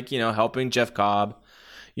it, like helping Jeff Cobb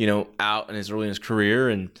out in his career.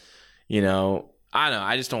 And, I don't know,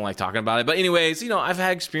 I just don't like talking about it. But anyways, I've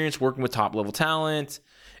had experience working with top level talent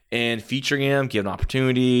and featuring them, giving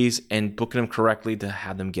opportunities and booking them correctly to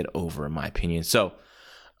have them get over, in my opinion. So,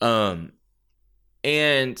 and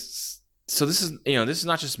so this is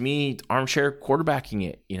not just me armchair quarterbacking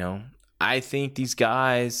it. I think these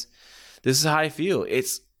guys, this is how I feel.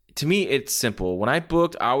 To me, it's simple. When I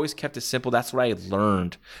booked, I always kept it simple. That's what I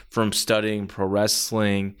learned from studying pro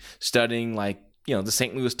wrestling, studying the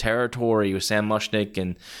St. Louis territory with Sam Mushnick,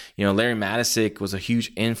 and Larry Matisic was a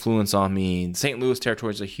huge influence on me. The St. Louis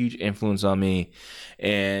territory is a huge influence on me,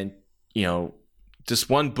 and just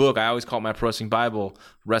one book I always call it my pro wrestling Bible,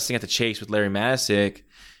 Wrestling at the Chase with Larry Matisic.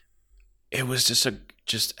 It was just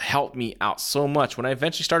just helped me out so much. When I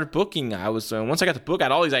eventually started booking, I was once I got the book, I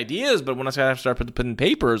had all these ideas, but when I started putting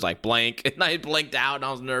papers like blank, and I blanked out, and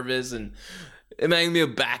I was nervous, and it made me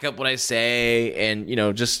back up what I say, and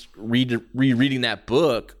just rereading that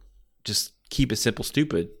book, just keep it simple,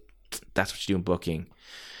 stupid. That's what you do in booking.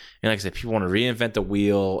 And like I said, people want to reinvent the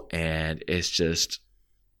wheel, and it's just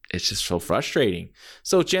so frustrating.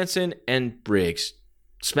 So Jensen and Briggs,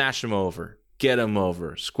 smash them over, get them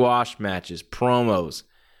over, squash matches, promos.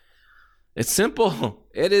 It's simple.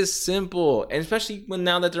 It is simple. And especially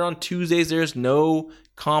now that they're on Tuesdays, there's no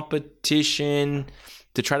competition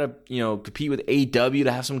to try to, compete with AEW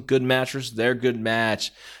to have some good matches, their good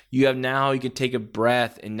match. You can take a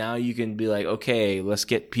breath, and now you can be like, okay, let's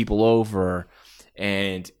get people over.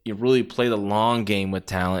 And you really play the long game with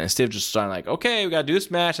talent instead of just starting like, okay, we got to do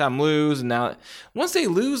this match, I'm lose. And now once they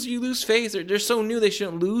lose, you lose face. They're so new, they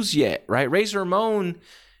shouldn't lose yet, right? Razor Ramon,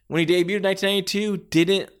 when he debuted in 1992,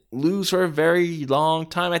 didn't lose for a very long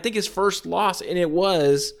time. I think his first loss, and it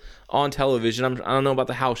was on television. I don't know about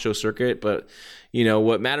the house show circuit, but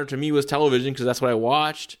what mattered to me was television because that's what I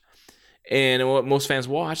watched. And what most fans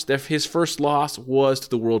watched, his first loss was to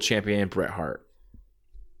the world champion, Bret Hart.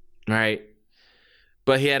 Right?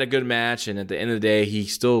 But he had a good match, and at the end of the day, he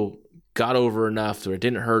still got over enough so it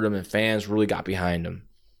didn't hurt him, and fans really got behind him.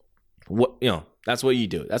 That's what you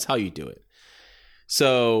do. That's how you do it.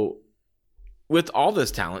 So with all this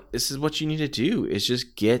talent, this is what you need to do, is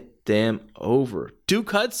just get them over.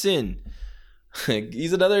 Duke Hudson.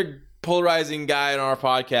 He's another polarizing guy on our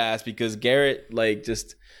podcast because Garrett,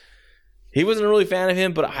 he wasn't a really fan of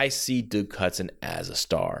him, but I see Duke Hudson as a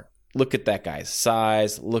star. Look at that guy's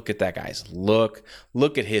size. Look at that guy's look.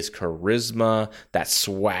 Look at his charisma, that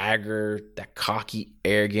swagger, that cocky,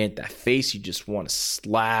 arrogant, that face you just want to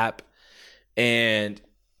slap. And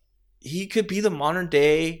he could be the modern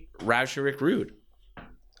day Ravishing Rick Rude. A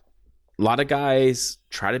lot of guys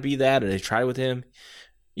try to be that, or they try with him,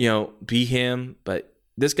 be him. But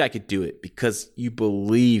this guy could do it because you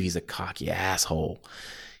believe he's a cocky asshole.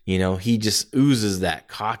 He just oozes that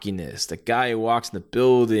cockiness. The guy who walks in the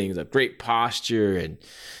building, the great posture, and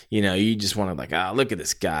you just want to look at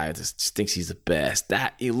this guy. Just thinks he's the best.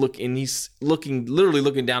 He's literally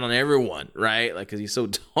looking down on everyone, right? Because he's so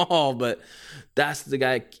tall. But that's the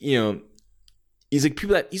guy. He's the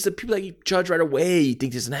people that you judge right away. You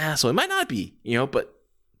think he's an asshole. It might not be, but.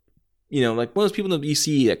 One of those people that you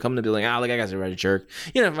see that come to be like, that guy's a red jerk.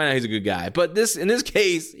 Find out he's a good guy. But in this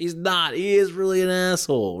case, he's not. He is really an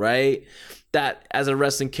asshole, right? That as a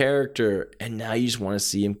wrestling character, and now you just want to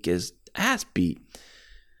see him get his ass beat.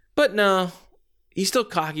 But no, he's still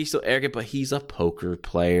cocky, he's still arrogant, but he's a poker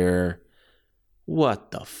player.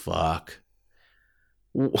 What the fuck?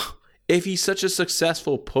 If he's such a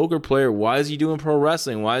successful poker player, why is he doing pro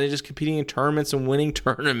wrestling? Why is he just competing in tournaments and winning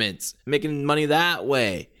tournaments, making money that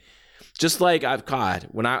way? Just like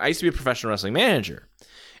when I used to be a professional wrestling manager,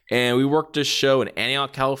 and we worked this show in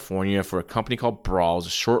Antioch, California for a company called Brawl. It was a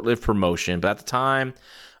short-lived promotion, but at the time,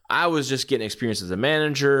 I was just getting experience as a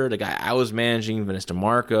manager. The guy I was managing, Vince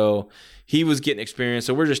DeMarco, he was getting experience.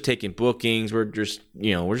 So we're just taking bookings. We're just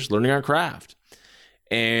learning our craft.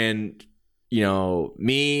 And,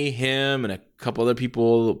 me, him, and a couple other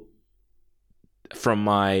people from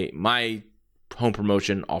my home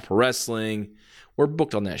promotion, All Pro Wrestling, were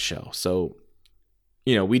booked on that show. So,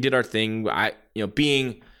 we did our thing.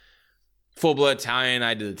 Being full-blood Italian,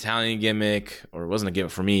 I did the Italian gimmick, or it wasn't a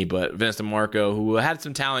gimmick for me, but Vince DeMarco, who had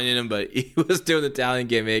some talent in him, but he was doing the Italian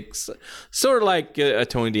gimmicks, sort of like a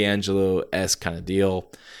Tony D'Angelo-esque kind of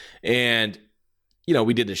deal. And,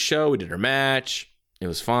 we did the show, we did our match, it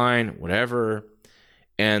was fine, whatever.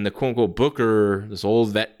 And the quote-unquote booker, this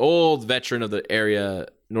old veteran of the area,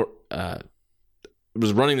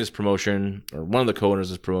 was running this promotion, or one of the co-owners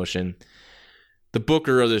of this promotion. The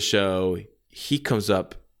booker of the show, he comes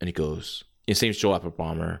up and he goes, his name's Joel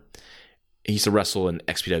Applebaum. He used to wrestle in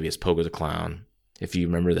XPW as Pogo the Clown, if you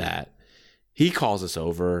remember that. He calls us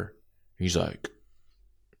over. He's like,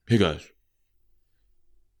 hey guys,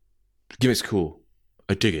 gimmick's cool.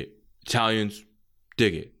 I dig it. Italians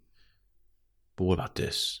dig it. But what about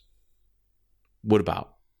this? What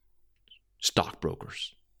about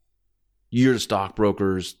stockbrokers? You're the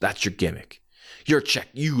stockbrokers. That's your gimmick. You,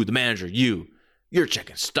 the manager, you're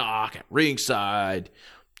checking stock at ringside.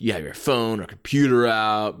 You have your phone or computer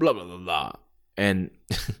out, blah, blah, blah, blah. And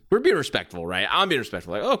we're being respectful, right? I'm being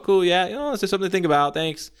respectful. Like, oh, cool, yeah. That's just something to think about.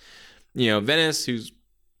 Thanks. Venice, who's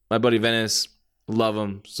my buddy Venice, love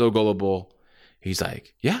him, so gullible. He's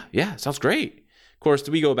like, yeah, sounds great. Of course,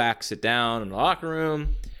 we go back, sit down in the locker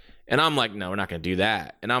room, and I'm like, no, we're not going to do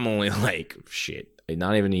that. And I'm only like, shit,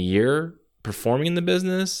 not even a year performing in the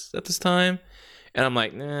business at this time. And I'm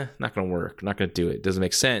like, nah, not going to work. Not going to do it. Doesn't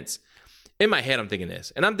make sense. In my head, I'm thinking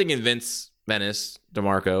this. And I'm thinking Vince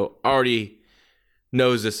DeMarco already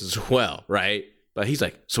knows this as well, right? But he's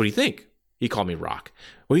like, so what do you think? He called me Rock.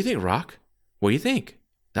 What do you think, Rock? What do you think?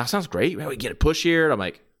 That sounds great. Man, we get a push here. And I'm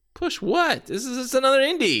like, push what? This is another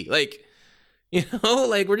indie. Like, you know,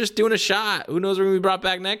 like we're just doing a shot. Who knows when we brought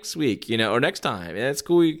back next week, you know, or next time. And that's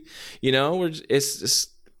cool. You know, it's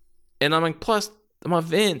and I'm like, plus I'm a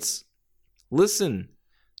Vince. Listen,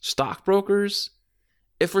 stockbrokers,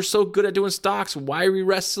 if we're so good at doing stocks, why are we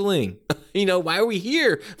wrestling? You know, why are we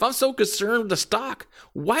here? If I'm so concerned with the stock,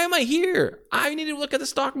 why am I here? I need to look at the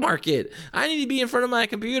stock market. I need to be in front of my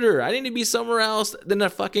computer. I need to be somewhere else than a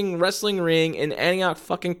fucking wrestling ring in Antioch,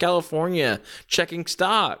 fucking California, checking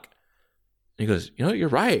stock. And he goes, you know, you're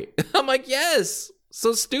right. I'm like, yes.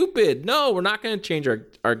 So stupid. No, we're not going to change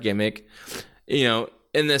our gimmick, you know,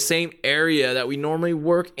 in the same area that we normally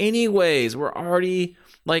work anyways. We're already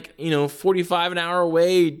like, you know, 45 an hour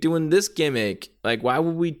away doing this gimmick. Like, why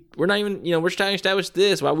would we're not even, you know, we're trying to establish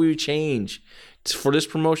this. Why would we change for this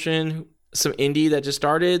promotion? Some indie that just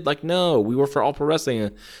started? Like, no, we work for All Pro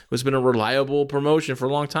Wrestling. It's been a reliable promotion for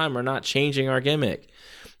a long time. We're not changing our gimmick.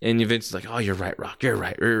 And Vince is like, oh, you're right, Rock. You're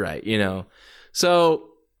right, you know. So,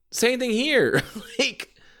 same thing here.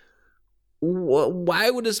 Like, why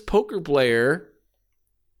would this poker player,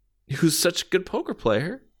 who's such a good poker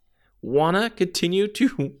player, wanna continue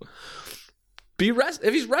to be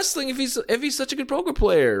if he's wrestling, if he's such a good poker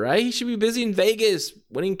player, right? He should be busy in Vegas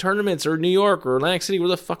winning tournaments, or New York or Atlantic City, where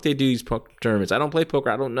the fuck they do these poker tournaments. I don't play poker,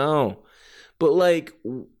 I don't know. But like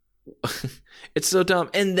it's so dumb.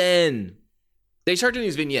 And then they start doing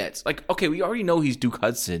these vignettes. Like, okay, we already know he's Duke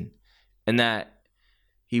Hudson and that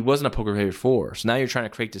he wasn't a poker player before. So now you're trying to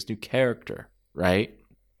create this new character, right?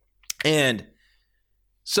 And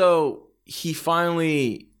so he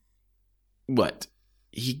finally,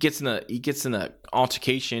 he gets in a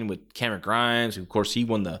altercation with Cameron Grimes. Of course, he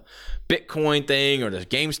won the Bitcoin thing or the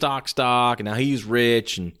GameStop stock, and now he's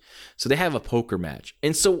rich, and so they have a poker match.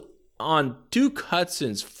 And so on Duke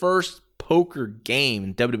Hudson's first poker game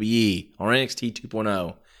in WWE on NXT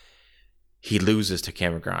 2.0, he loses to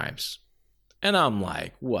Cameron Grimes. And I'm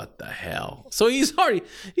like, what the hell? So he's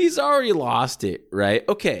already lost it, right?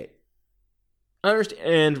 Okay. I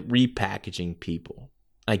understand repackaging people.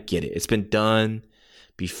 I get it. It's been done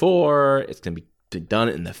before. It's going to be done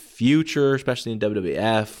in the future, especially in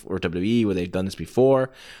WWF or WWE, where they've done this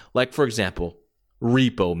before. Like, for example,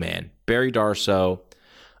 Repo Man, Barry Darsow.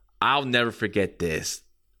 I'll never forget this.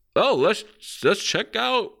 Oh, let's check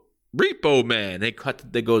out Repo Man. They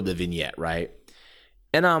go to the vignette, right?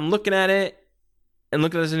 And I'm looking at it and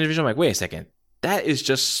looking at this individual. I'm like, wait a second. That is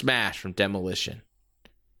just Smash from Demolition.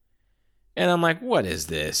 And I'm like, what is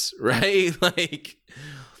this? Right? Like,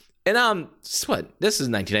 and this is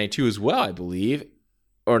 1992 as well, I believe.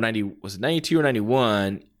 Or 90, was it 92 or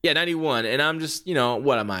 91? Yeah, 91. And I'm just, you know,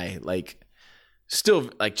 what am I? Like, still,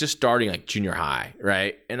 like, just starting, like, junior high,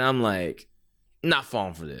 right? And I'm like, not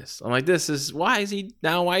falling for this. I'm like, why is he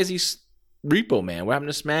Repo Man? What happened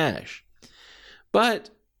to Smash? But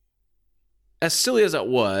as silly as it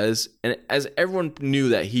was, and as everyone knew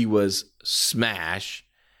that he was Smash,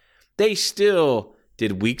 they still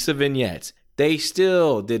did weeks of vignettes. They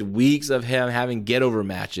still did weeks of him having get-over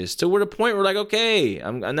matches to where the point where, like, okay,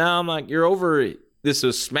 I'm like, you're over it. This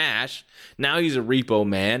was Smash. Now he's a Repo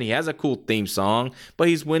Man. He has a cool theme song, but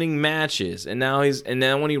he's winning matches. And now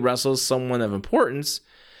when he wrestles someone of importance,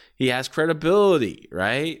 he has credibility,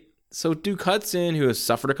 right? So Duke Hudson, who has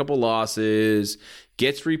suffered a couple losses,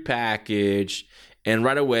 gets repackaged, and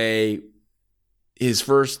right away, his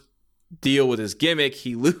first deal with his gimmick,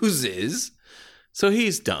 he loses. So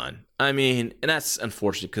he's done. I mean, and that's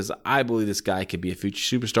unfortunate because I believe this guy could be a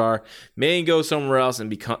future superstar. May go somewhere else and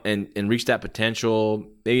become and reach that potential.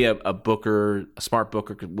 Maybe a booker, a smart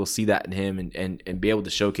booker, will see that in him and be able to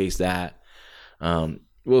showcase that.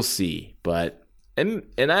 We'll see, but and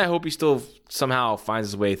I hope he still somehow finds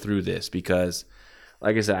his way through this because,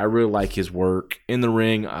 like I said, I really like his work in the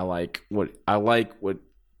ring. I like what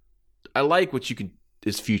you can.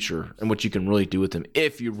 His future and what you can really do with him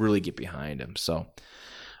if you really get behind him. So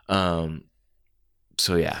all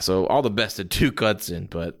the best to Duke Hudson.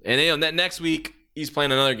 But that next week he's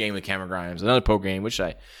playing another game with Cameron Grimes, another poker game, which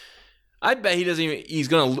I bet he doesn't even. He's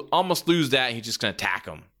gonna almost lose that. He's just gonna attack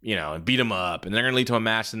him, and beat him up, and they're gonna lead to a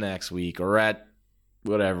match the next week or at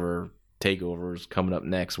whatever takeovers coming up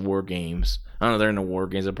next. War Games. I don't know. They're in the War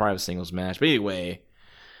Games. They'll probably have a singles match. But anyway.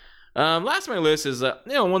 Last on my list is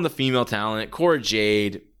one of the female talent, Cora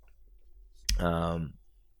Jade.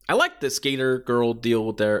 I I like the skater girl deal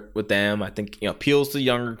with them. I think appeals to the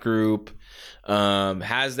younger group.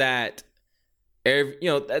 Has that,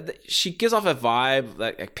 she gives off a vibe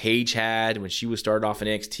like Paige had when she was started off in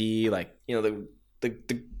NXT. Like you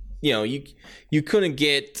couldn't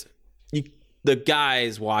get the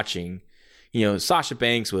guys watching. Sasha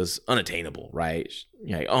Banks was unattainable, right?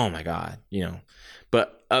 Like, oh my god,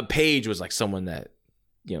 But Paige was like someone that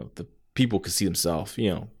the people could see themselves,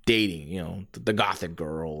 dating, the gothic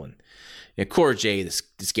girl, and Cora Jade,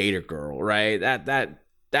 the skater girl, right?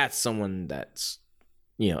 That's someone that's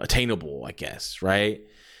attainable, I guess, right?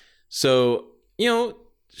 So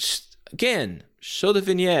again, show the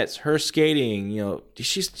vignettes, her skating.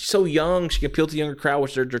 She's so young, she can appeal to the younger crowd,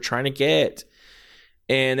 which they're trying to get.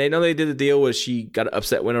 And they know they did the deal where she got an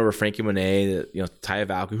upset win over Frankie Monet, Taya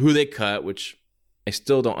Valkyrie, who they cut, which I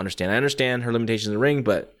still don't understand. I understand her limitations in the ring,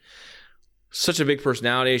 but such a big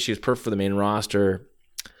personality. She was perfect for the main roster.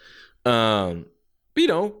 But,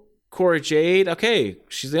 Cora Jade, okay,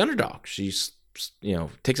 she's the underdog. She's,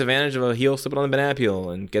 takes advantage of a heel slipping on the banana peel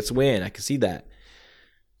and gets a win. I can see that.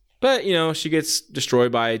 But, she gets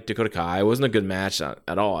destroyed by Dakota Kai. It wasn't a good match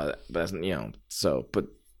at all. But,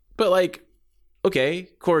 like, okay,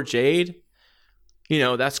 Cora Jade,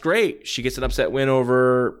 that's great. She gets an upset win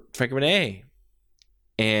over Frankie Monet.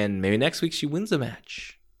 And maybe next week she wins the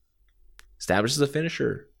match. Establishes a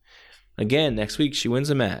finisher. Again, next week she wins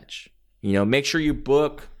a match. Make sure you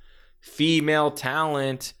book female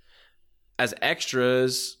talent as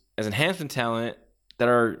extras, as enhancement talent that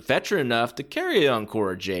are veteran enough to carry on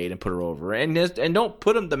Cora Jade and put her over. And don't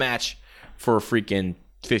put them the match for freaking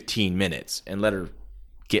 15 minutes and let her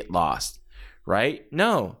get lost. Right?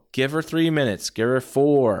 No. Give her 3 minutes. Give her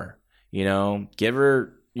 4. Give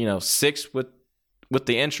her, 6 with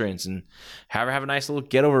the entrance and have her have a nice little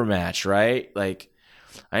get over match, right? Like,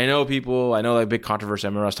 I know like big controversy. I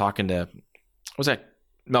remember I was talking to, what was that?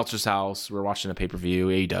 Meltzer's house. We were watching a pay-per-view,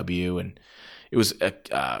 AEW, and it was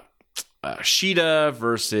Shida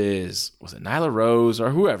versus, was it Nyla Rose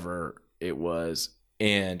or whoever it was?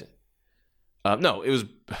 And no, it was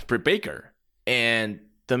Britt Baker. And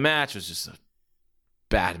the match was just a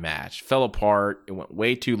bad match. Fell apart. It went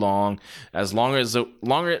way too long. The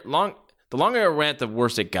longer it went, the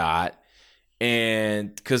worse it got.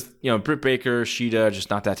 And because, Britt Baker, Shida, just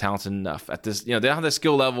not that talented enough at this, they don't have the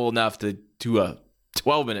skill level enough to do a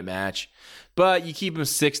 12-minute match. But you keep them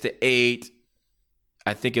 6 to 8,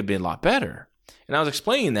 I think it'd be a lot better. And I was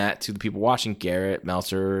explaining that to the people watching, Garrett,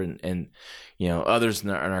 Meltzer, and others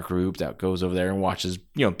in our group that goes over there and watches,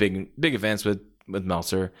 big events with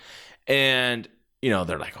Meltzer. And,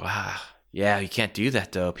 they're like, wow, yeah, you can't do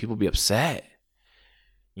that though. People be upset.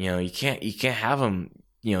 You can't have them,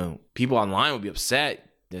 people online will be upset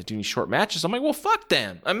doing short matches. I'm like, well, fuck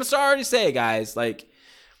them. I'm sorry to say, guys. Like,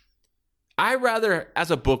 I rather, as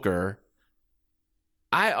a booker,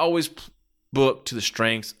 I always book to the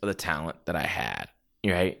strengths of the talent that I had,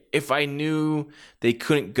 right? If I knew they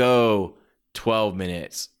couldn't go 12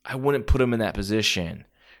 minutes, I wouldn't put them in that position,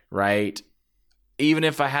 right? Even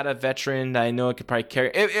if I had a veteran that I know I could probably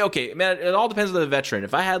carry. Okay, man, it all depends on the veteran.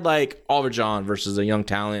 If I had like Oliver John versus a young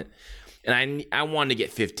talent, and I wanted to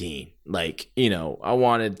get 15, like, I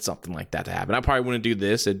wanted something like that to happen. I probably wouldn't do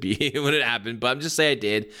this. It wouldn't happen. But I'm just saying I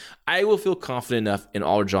did. I will feel confident enough in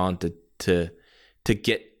Oliver John to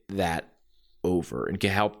get that over and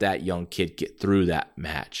can help that young kid get through that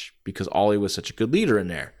match because Ollie was such a good leader in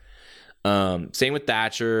there. Same with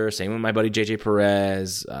Thatcher, same with my buddy JJ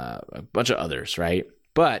Perez, a bunch of others, right?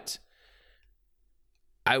 But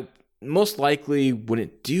I most likely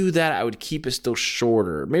wouldn't do that. I would keep it still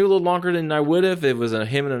shorter, maybe a little longer than I would have if it was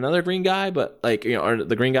him and another green guy, but like, or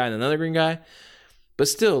the green guy and another green guy, but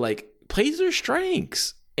still, like, play their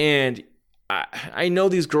strengths. And I know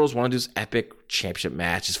these girls want to do this epic championship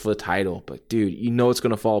matches for the title, but dude, it's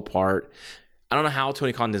going to fall apart. I don't know how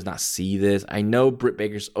Tony Khan does not see this. I know Britt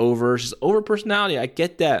Baker's over. She's over personality. I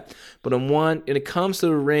get that. But when it comes to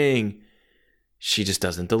the ring, she just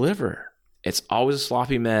doesn't deliver. It's always a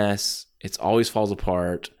sloppy mess. It always falls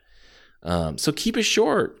apart. So keep it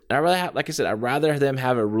short. I'd rather them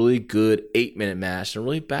have a really good 8-minute match than a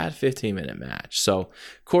really bad 15-minute match. So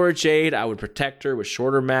Cora Jade, I would protect her with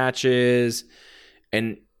shorter matches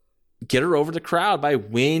and get her over the crowd by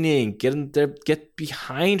winning. Get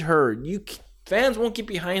behind her. Fans won't get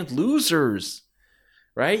behind losers,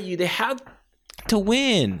 right? They have to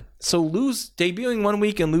win. So debuting 1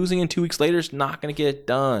 week and losing in 2 weeks later is not going to get it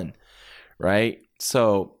done, right?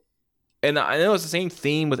 So, and I know it's the same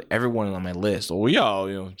theme with everyone on my list. Oh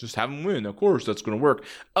yeah, just have them win. Of course, that's going to work.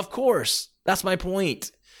 Of course, that's my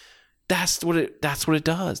point. That's what it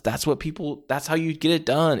does. That's how you get it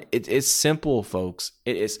done. It's simple, folks.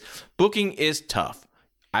 It is. Booking is tough.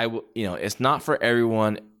 It's not for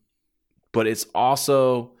everyone, but it's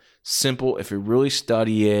also simple if you really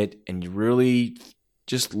study it and you really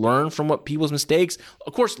just learn from what people's mistakes.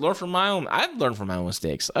 Of course, learn from my own. I've learned from my own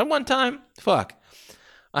mistakes. At one time,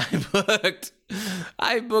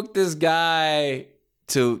 I booked this guy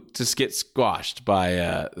to get squashed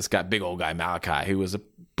by this guy, big old guy Malachi, who was a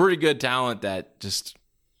pretty good talent that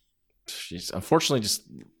she's unfortunately just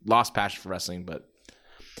lost passion for wrestling.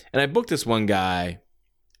 And I booked this one guy,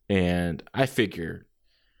 and I figured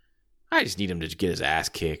I just need him to get his ass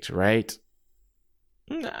kicked, right?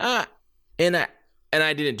 And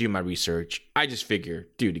I didn't do my research. I just figured,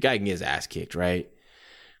 dude, the guy can get his ass kicked, right?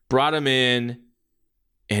 Brought him in,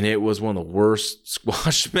 and it was one of the worst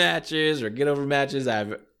squash matches or get over matches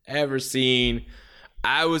I've ever seen.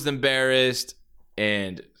 I was embarrassed,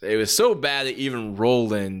 and it was so bad that even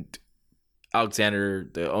Roland Alexander,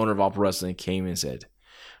 the owner of All Pro Wrestling, came and said,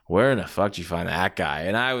 "Where in the fuck did you find that guy?"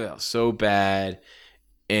 And I felt so bad,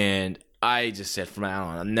 and I just said from now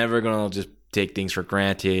on, I'm never going to just take things for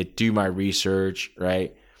granted, do my research,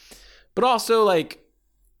 right? But also, like,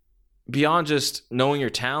 beyond just knowing your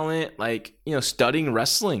talent, like, studying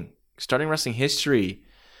wrestling history.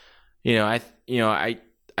 I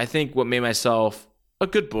think what made myself a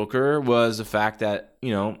good booker was the fact that,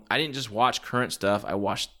 I didn't just watch current stuff. I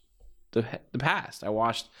watched the past. I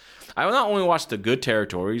not only watched the good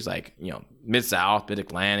territories like, Mid-South,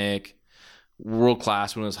 Mid-Atlantic, World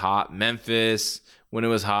Class when it was hot, Memphis when it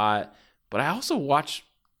was hot, but I also watched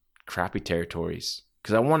crappy territories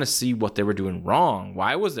because I want to see what they were doing wrong.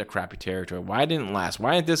 Why was there crappy territory? Why didn't it last?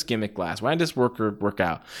 Why didn't this gimmick last? Why didn't this worker work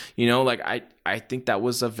out? I think that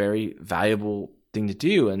was a very valuable thing to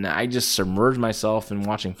do. And I just submerged myself in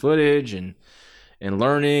watching footage and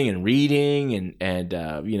learning and reading and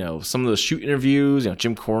some of those shoot interviews,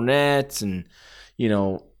 Jim Cornette and,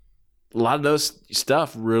 a lot of those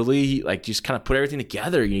stuff really like just kind of put everything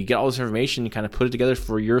together. You get all this information, you kind of put it together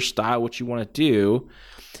for your style, what you want to do,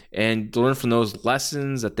 and learn from those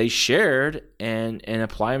lessons that they shared and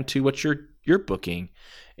apply them to what you're booking.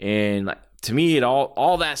 And like, to me,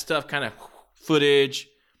 all that stuff, kind of footage,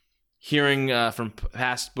 hearing from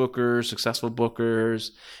past bookers, successful bookers,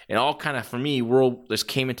 and all kind of, for me, just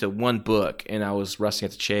came into one book. And I was wrestling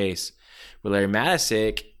at the Chase with Larry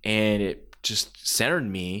Matisic, and it just centered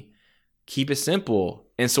me. Keep it simple.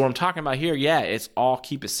 And so what I'm talking about here, it's all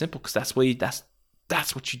keep it simple, because that's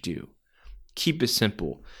what you do. Keep it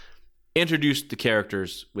simple. Introduce the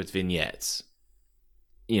characters with vignettes.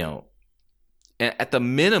 At the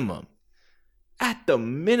minimum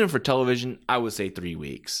for television, I would say 3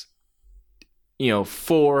 weeks.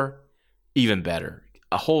 4, even better.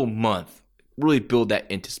 A whole month. Really build that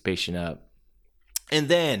anticipation up. And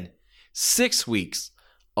then 6 weeks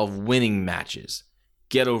of winning matches.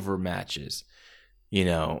 Get over matches.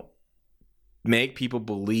 Make people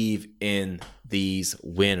believe in these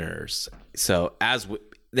winners. So as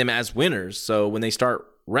winners. So when they start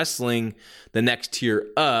wrestling the next tier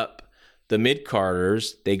up, the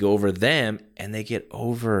mid-carders, they go over them and they get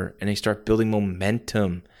over and they start building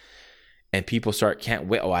momentum. And people can't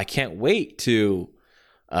wait. Oh, I can't wait to,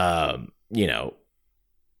 Tony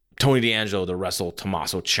D'Angelo to wrestle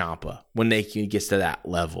Tommaso Ciampa when he gets to that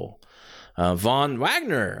level. Von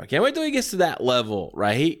Wagner, I can't wait till he gets to that level,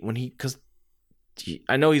 right? Because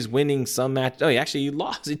I know he's winning some match. Oh, he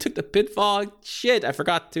lost. He took the pitfall. Shit, I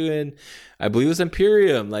forgot to. And I believe it was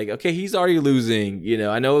Imperium. Like, okay, he's already losing.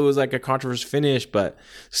 I know it was like a controversial finish, but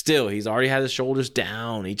still, he's already had his shoulders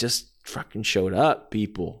down. He just fucking showed up,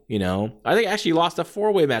 people. I think actually he lost a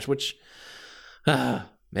 4-way match, which,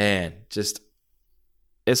 man, just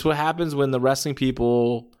it's what happens when the wrestling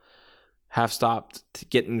people have stopped to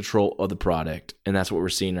get in control of the product. And that's what we're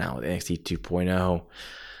seeing now with NXT 2.0.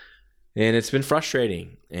 And it's been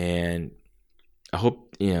frustrating. And I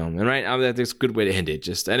hope, and right now that's a good way to end it.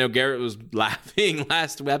 I know Garrett was laughing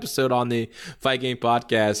last episode on the Fight Game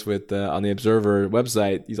podcast on the Observer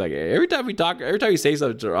website. He's like, every time you say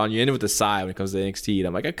something on, you end it with a sigh when it comes to NXT. And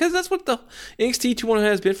I'm like, because that's what the NXT 2.0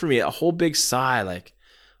 has been for me. A whole big sigh. Like,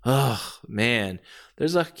 oh man,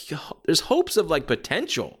 there's hopes of like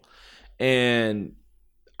potential. And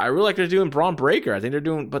I really like they're doing Braun Breaker. I think they're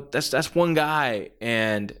doing, but that's one guy,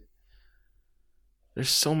 and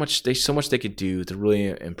there's so much they could do to really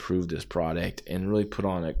improve this product and really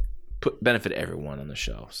benefit everyone on the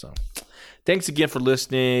show. So, thanks again for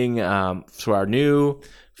listening to our new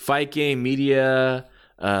Fight Game Media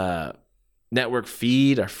network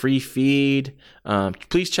feed, our free feed.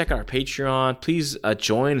 Please check out our Patreon. Please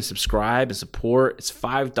join and subscribe and support. It's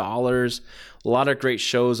 $5. A lot of great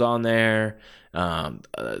shows on there.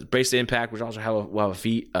 Brace the Impact, which also will have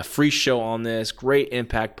a free show on this. Great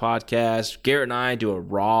Impact podcast. Garrett and I do a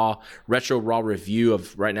retro Raw review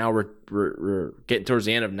of, right now we're getting towards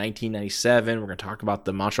the end of 1997. We're going to talk about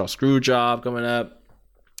the Montreal Screwjob coming up.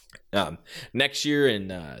 Next year in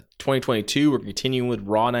 2022, we're continuing with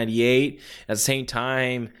Raw 98. At the same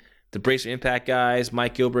time, the Brace the Impact guys,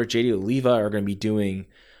 Mike Gilbert, JD Oliva, are going to be doing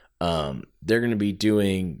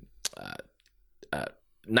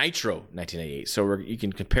Nitro 1998. So you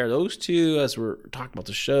can compare those two as we're talking about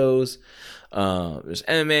the shows. There's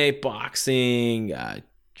MMA, boxing.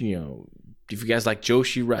 If you guys like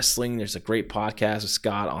Joshi wrestling, there's a great podcast with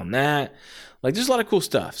Scott on that. Like, there's a lot of cool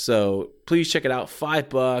stuff. So please check it out.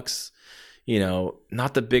 $5.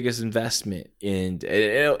 Not the biggest investment, and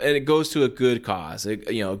it goes to a good cause. A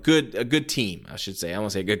good team, I should say. I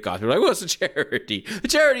want to say a good cause. We're like, well, it's a charity. The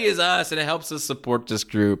charity is us, and it helps us support this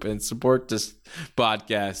group and support this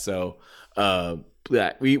podcast. So, and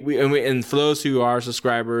for those who are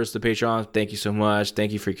subscribers to Patreon, thank you so much.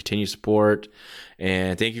 Thank you for your continued support,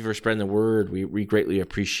 and thank you for spreading the word. We greatly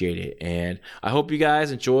appreciate it, and I hope you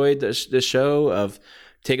guys enjoyed this show of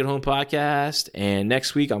Take It Home podcast. And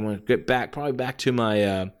next week I'm going to get back to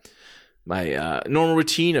my normal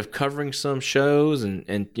routine of covering some shows,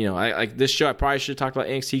 and I like this show. I probably should have talked about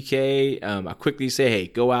NXT UK. I'll quickly say, hey,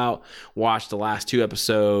 go out, watch the last 2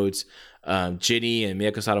 episodes. Ginny and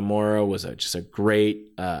Miyako Satomura was just a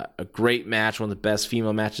great match, one of the best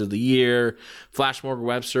female matches of the year. Flash Morgan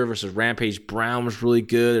Webster versus Rampage Brown was really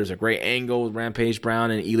good. There's a great angle with Rampage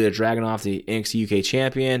Brown and Ilya Dragunov, the NXT UK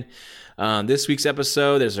champion. This week's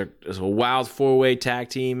episode, there's a wild 4-way tag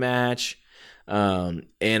team match.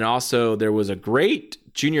 And also there was a great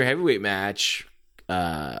junior heavyweight match,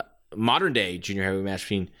 modern day junior heavyweight match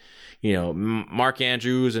between, Mark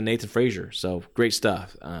Andrews and Nathan Frazier. So great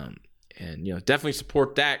stuff. And definitely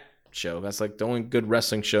support that show. That's like the only good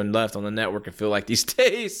wrestling show left on the network, I feel like, these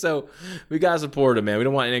days. So we gotta support it, man. We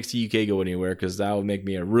don't want NXT UK go anywhere, because that would make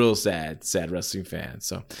me a real sad wrestling fan.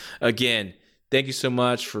 So again, thank you so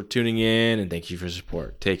much for tuning in, and thank you for your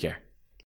support. Take care.